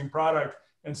 time-consuming product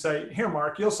and say, here,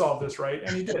 Mark, you'll solve this, right?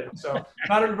 And he did. So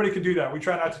not everybody could do that. We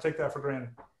try not to take that for granted.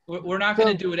 We're not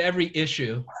going to do it every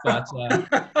issue, but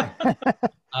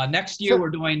next year we're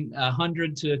doing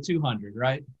 100 to 200,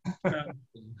 right?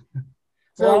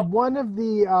 So one of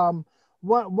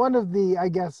the, I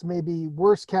guess, maybe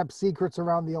worst kept secrets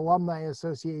around the Alumni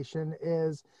Association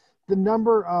is the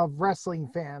number of wrestling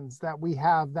fans that we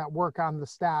have that work on the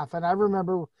staff. And I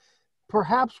remember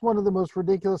perhaps one of the most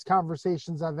ridiculous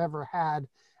conversations I've ever had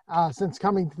since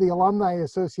coming to the Alumni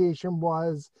Association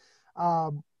was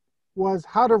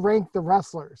how to rank the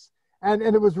wrestlers. And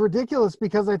it was ridiculous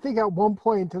because I think at one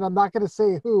point, and I'm not going to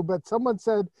say who, but someone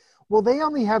said, well, they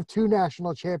only have 2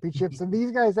 national championships and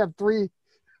these guys have three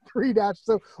national.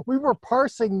 So we were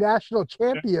parsing national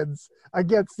champions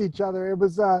against each other. It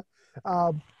was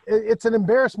it's an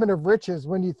embarrassment of riches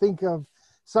when you think of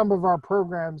some of our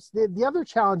programs. The other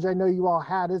challenge I know you all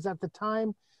had is at the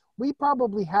time we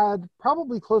probably had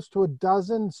close to a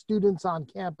dozen students on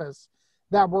campus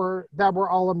that were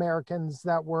All-Americans,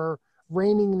 that were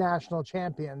reigning national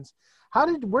champions.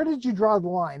 Where did you draw the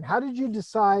line? How did you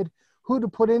decide who to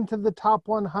put into the top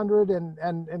 100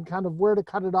 and kind of where to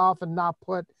cut it off and not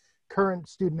put current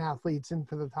student athletes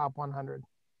into the top 100?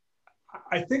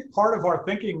 I think part of our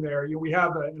thinking there, we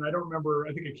have, and I don't remember,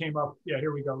 I think it came up,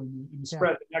 here we go, in the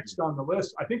spread next on the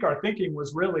list. I think our thinking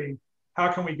was really,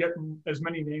 how can we get as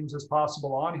many names as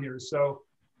possible on here? So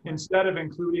instead of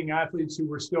including athletes who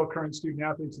were still current student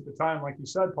athletes at the time, like you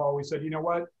said, Paul, we said, you know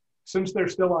what, since they're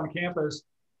still on campus,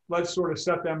 let's sort of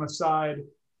set them aside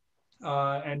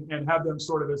and have them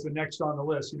sort of as the next on the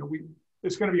list.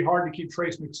 It's going to be hard to keep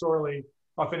Trace McSorley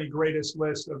off any greatest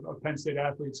list of Penn State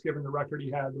athletes, given the record he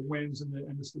had, the wins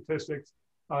and the statistics.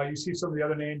 You see some of the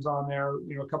other names on there,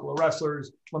 a couple of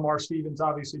wrestlers. Lamar Stevens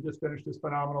obviously just finished his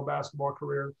phenomenal basketball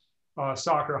career,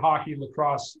 soccer, hockey,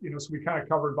 lacrosse, so we kind of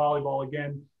covered volleyball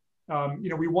again.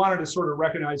 We wanted to sort of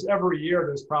recognize every year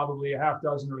there's probably a half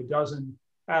dozen or a dozen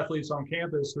athletes on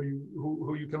campus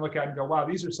who you can look at and go, wow,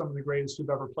 these are some of the greatest who've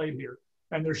ever played here.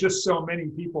 And there's just so many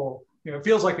people, it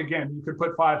feels like, again, you could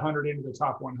put 500 into the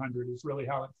top 100 is really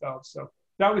how it felt. So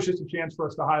that was just a chance for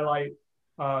us to highlight,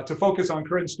 to focus on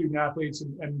current student athletes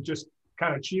and just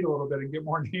kind of cheat a little bit and get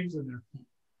more names in there.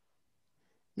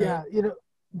 Yeah.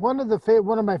 One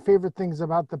of my favorite things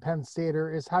about the Penn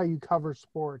Stater is how you cover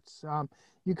sports.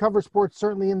 You cover sports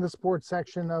certainly in the sports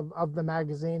section of the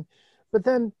magazine, but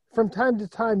then from time to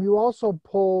time, you also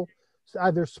pull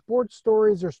either sports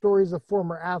stories or stories of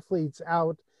former athletes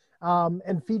out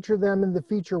and feature them in the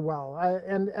feature well.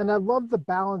 And I love the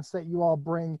balance that you all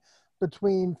bring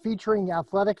between featuring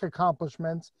athletic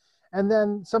accomplishments and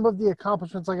then some of the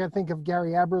accomplishments, like I think of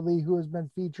Gary Eberle, who has been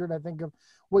featured. I think of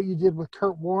what you did with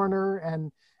Kurt Warner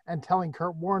and telling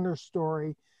Kurt Warner's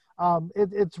story.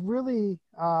 It's really,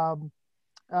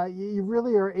 you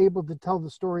really are able to tell the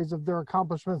stories of their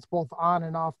accomplishments both on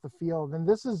and off the field. And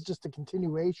this is just a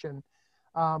continuation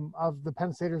of the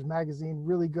Penn Staters magazine,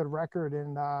 really good record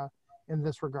in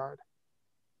this regard.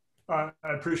 I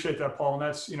appreciate that, Paul. And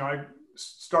that's, I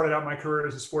started out my career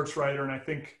as a sports writer. And I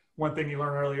think one thing you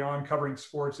learn early on covering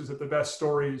sports is that the best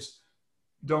stories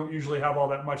don't usually have all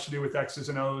that much to do with X's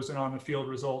and O's and on the field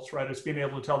results, right? It's being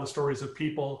able to tell the stories of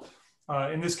people,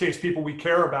 in this case, people we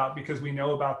care about because we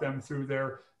know about them through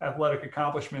their athletic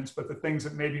accomplishments, but the things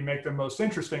that maybe make them most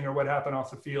interesting are what happened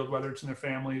off the field, whether it's in their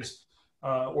families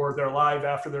or their lives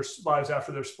after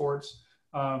their sports.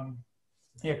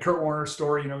 Kurt Warner's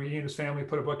story, he and his family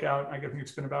put a book out. I think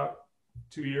it's been about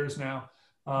 2 years now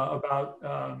about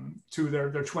two of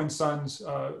their twin sons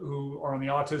who are on the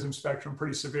autism spectrum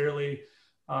pretty severely.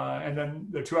 And then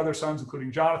their 2 other sons,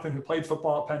 including Jonathan, who played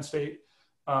football at Penn State.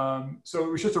 So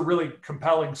it was just a really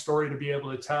compelling story to be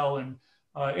able to tell. And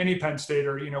any Penn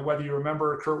Stater, whether you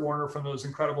remember Kurt Warner from those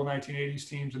incredible 1980s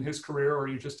teams in his career, or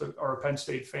you just are a Penn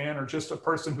State fan, or just a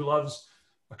person who loves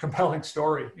a compelling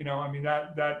story,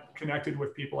 that connected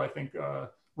with people, I think,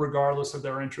 regardless of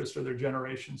their interest or their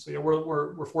generation. So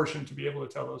we're fortunate to be able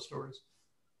to tell those stories.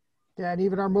 Yeah, and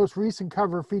even our most recent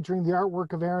cover featuring the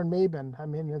artwork of Aaron Mabin. I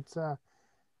mean, it's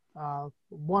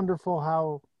wonderful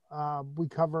how we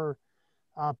cover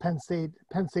Penn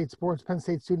State sports, Penn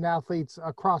State student athletes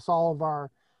across all of our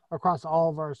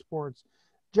sports.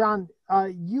 John,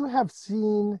 you have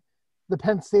seen the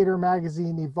Penn Stater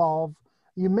magazine evolve.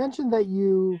 You mentioned that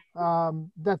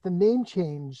that the name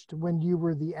changed when you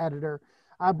were the editor.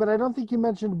 But I don't think you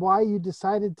mentioned why you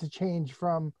decided to change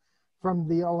from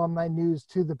the Alumni News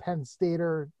to the Penn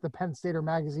Stater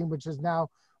magazine, which is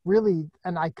now really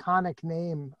an iconic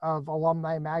name of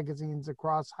alumni magazines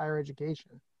across higher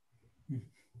education.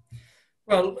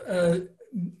 Well,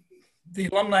 the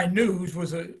Alumni News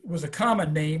was a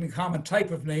common name, a common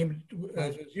type of name.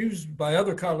 It was used by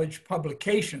other college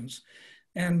publications.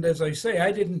 And as I say,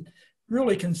 I didn't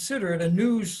really consider it a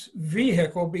news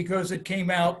vehicle because it came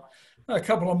out a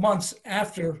couple of months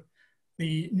after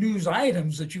the news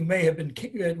items that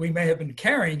we may have been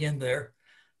carrying in there.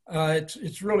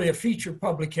 It's really a feature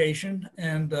publication,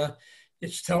 and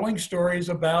it's telling stories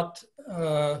about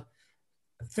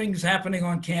things happening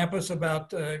on campus,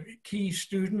 about key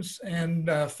students and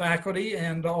faculty,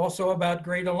 and also about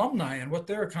great alumni and what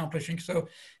they're accomplishing. So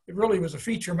it really was a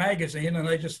feature magazine, and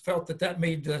I just felt that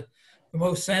made the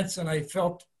most sense. And I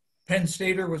felt Penn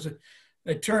Stater was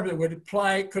a term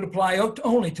that could apply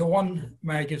only to one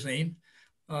magazine,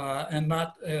 and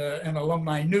not an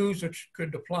Alumni News, which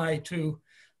could apply to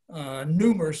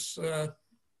numerous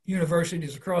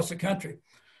universities across the country.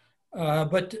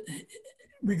 But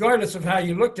regardless of how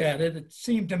you looked at it, it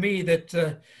seemed to me that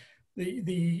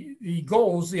the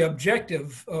goals, the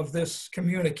objective of this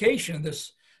communication,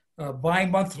 this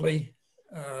bi-monthly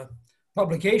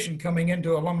publication coming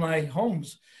into alumni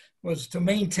homes, was to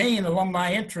maintain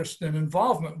alumni interest and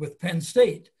involvement with Penn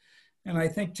State. And I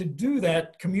think to do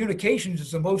that, communications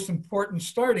is the most important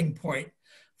starting point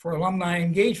for alumni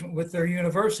engagement with their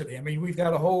university. I mean, we've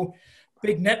got a whole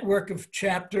big network of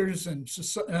chapters and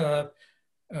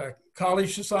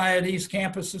college societies,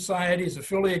 campus societies,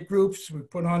 affiliate groups. We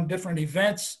put on different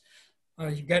events.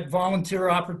 You've got volunteer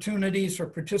opportunities for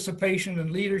participation and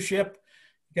leadership.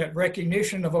 You've got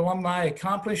recognition of alumni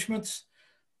accomplishments.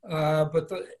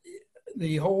 But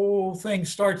the whole thing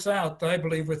starts out, I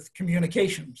believe, with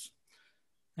communications.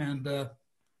 And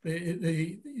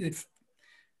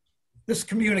this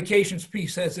communications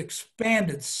piece has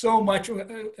expanded so much.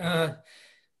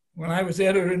 When I was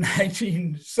editor in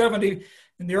 1970,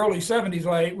 in the early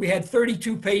 70s, we had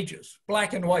 32 pages,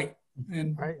 black and white,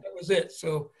 and that was it.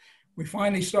 So we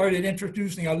finally started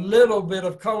introducing a little bit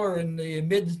of color in the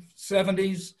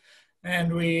mid-70s,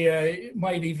 and we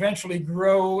might eventually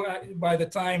grow. By the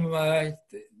time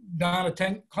Donna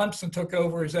Clemson took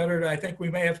over as editor, I think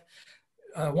we may have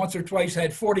once or twice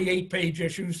had 48-page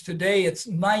issues. Today it's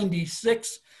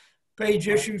 96-page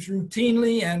issues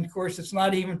routinely, and of course it's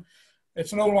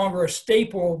no longer a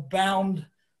staple bound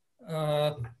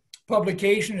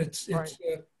publication. It's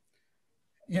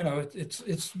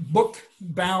book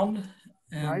bound,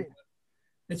 and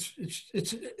it's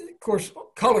of course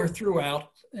color throughout,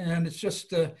 and it's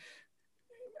just a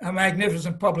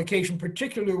magnificent publication,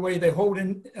 particularly the way they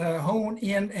hone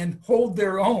in and hold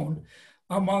their own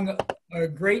among a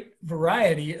great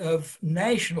variety of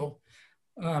national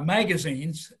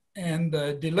magazines, and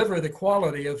deliver the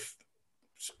quality of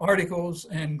articles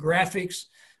and graphics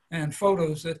and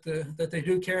photos that they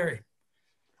do carry.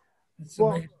 It's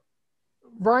amazing.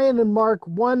 Ryan and Mark,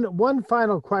 one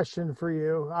final question for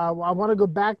you. I want to go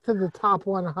back to the top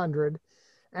 100,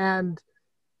 and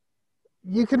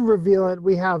you can reveal it.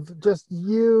 We have just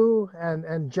you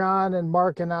and John and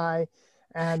Mark and I,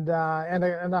 and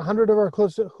 100 of our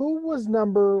closest. Who was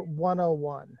number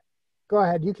 101? Go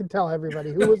ahead. You can tell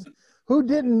everybody who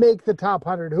didn't make the top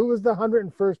 100. Who was the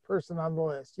 101st person on the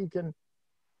list? You can.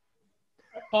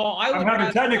 Paul, I'm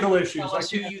having technical issues. Tell us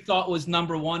who you thought was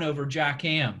number one over Jack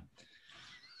Ham.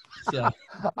 So.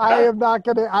 I am not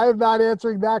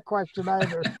answering that question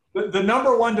either. The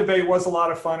number one debate was a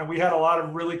lot of fun, and we had a lot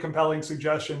of really compelling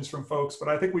suggestions from folks, but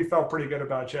I think we felt pretty good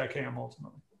about Jack Ham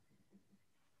ultimately.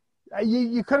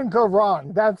 You couldn't go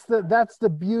wrong. That's the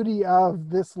beauty of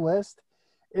this list,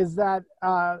 is that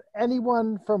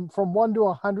anyone from 1 to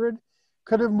 100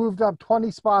 could have moved up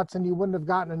 20 spots and you wouldn't have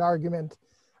gotten an argument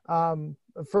from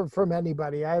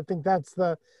anybody. I think that's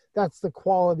the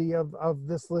quality of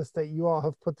this list that you all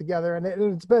have put together. And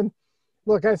it's been,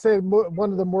 look, I say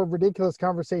one of the more ridiculous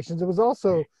conversations. It was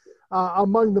also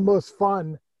among the most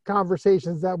fun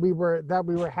conversations that we were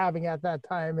having at that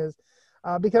time, is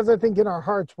because I think in our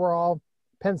hearts, we're all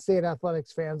Penn State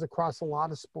athletics fans across a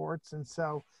lot of sports. And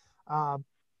so I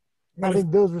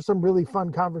think those were some really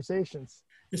fun conversations.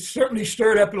 It certainly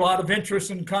stirred up a lot of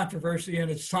interest and controversy in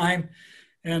its time.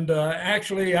 And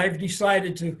actually, I've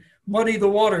decided to muddy the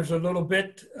waters a little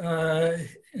bit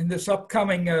in this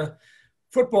upcoming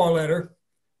football letter.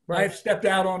 Right. I've stepped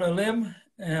out on a limb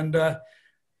and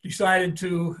decided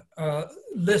to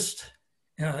list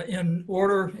in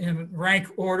rank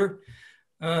order,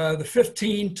 the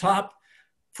 15 top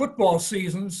football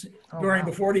seasons during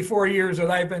the 44 years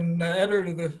that I've been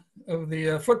editor of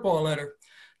the football letter.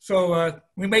 So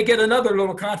we may get another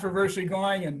little controversy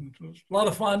going, and a lot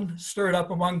of fun stirred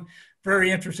up among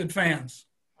very interested fans.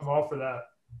 I'm all for that.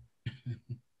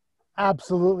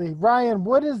 Absolutely. Ryan,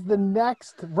 what is the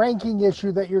next ranking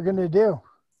issue that you're going to do?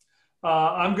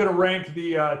 I'm going to rank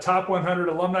the top 100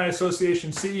 Alumni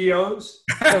Association CEOs.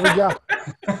 There we go.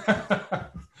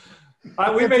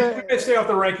 We may stay off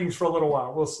the rankings for a little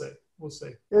while. We'll see.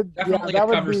 Definitely a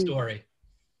cover story.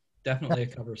 Definitely a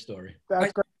cover story.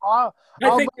 That's great. I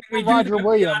think we Roger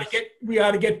Williams. We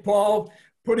ought to get Paul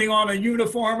putting on a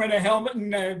uniform and a helmet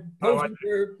and posing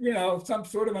for, some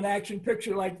sort of an action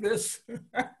picture like this.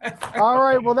 All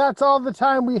right. Well, that's all the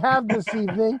time we have this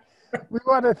evening. We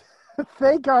want to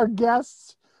thank our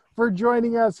guests for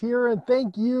joining us here, and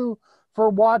thank you for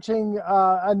watching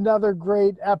another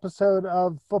great episode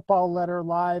of Football Letter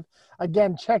Live.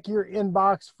 Again, check your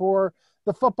inbox for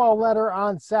the Football Letter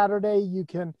on Saturday. You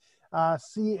can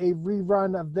see a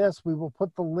rerun of this. We will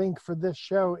put the link for this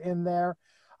show in there.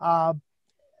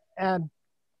 And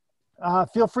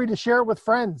feel free to share it with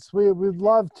friends. We'd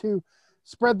love to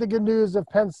spread the good news of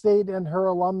Penn State and her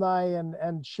alumni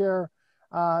and share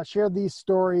these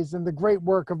stories and the great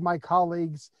work of my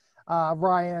colleagues,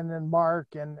 Ryan and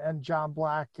Mark and John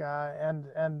Black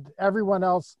and everyone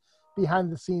else behind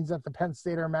the scenes at the Penn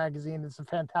Stater magazine. It's a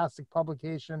fantastic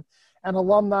publication, and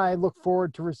alumni look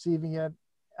forward to receiving it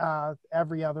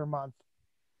every other month.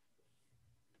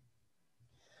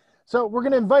 So we're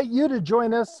going to invite you to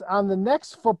join us on the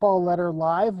next Football Letter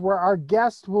Live, where our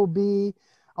guest will be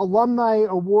Alumni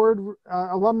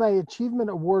Achievement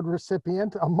Award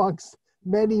recipient, amongst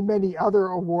many, many other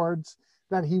awards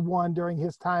that he won during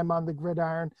his time on the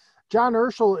gridiron. John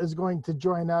Urschel is going to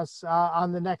join us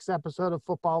on the next episode of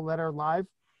Football Letter Live.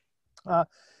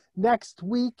 Next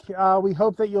week, we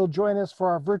hope that you'll join us for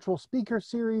our virtual speaker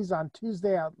series on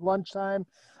Tuesday at lunchtime,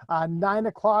 9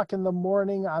 o'clock in the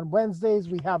morning. On Wednesdays,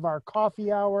 we have our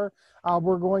coffee hour.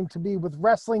 We're going to be with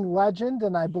wrestling legend,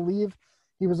 and I believe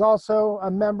he was also a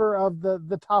member of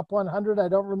the top 100. I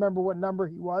don't remember what number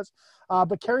he was,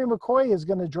 but Kerry McCoy is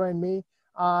going to join me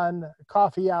on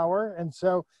coffee hour. And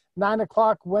so 9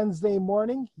 o'clock Wednesday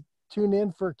morning, tune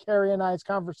in for Kerry and I's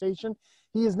conversation.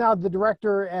 He is now the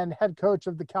director and head coach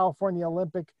of the California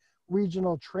Olympic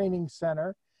Regional Training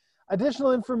Center.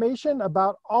 Additional information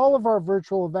about all of our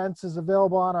virtual events is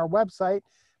available on our website.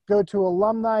 Go to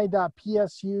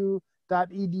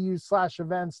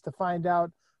alumni.psu.edu/events to find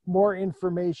out more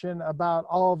information about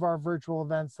all of our virtual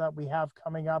events that we have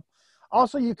coming up.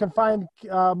 Also, you can find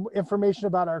information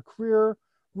about our career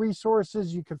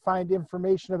resources. You can find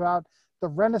information about the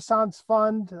Renaissance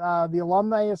Fund. The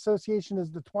Alumni Association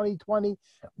is the 2020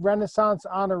 Renaissance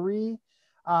honoree.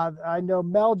 I know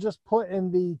Mel just put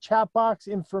in the chat box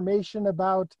information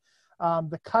about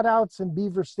the cutouts in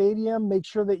Beaver Stadium. Make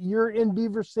sure that you're in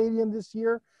Beaver Stadium this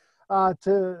year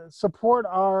to support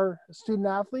our student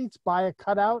athletes. Buy a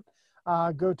cutout.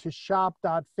 Go to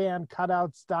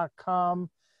shop.fancutouts.com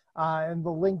and the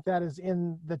link that is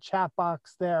in the chat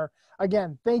box there.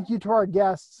 Again, thank you to our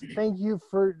guests. Thank you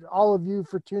for all of you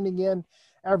for tuning in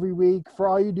every week, for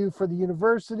all you do for the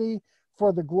university,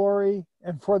 for the glory,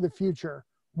 and for the future.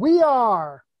 We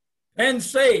are Penn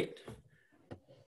State.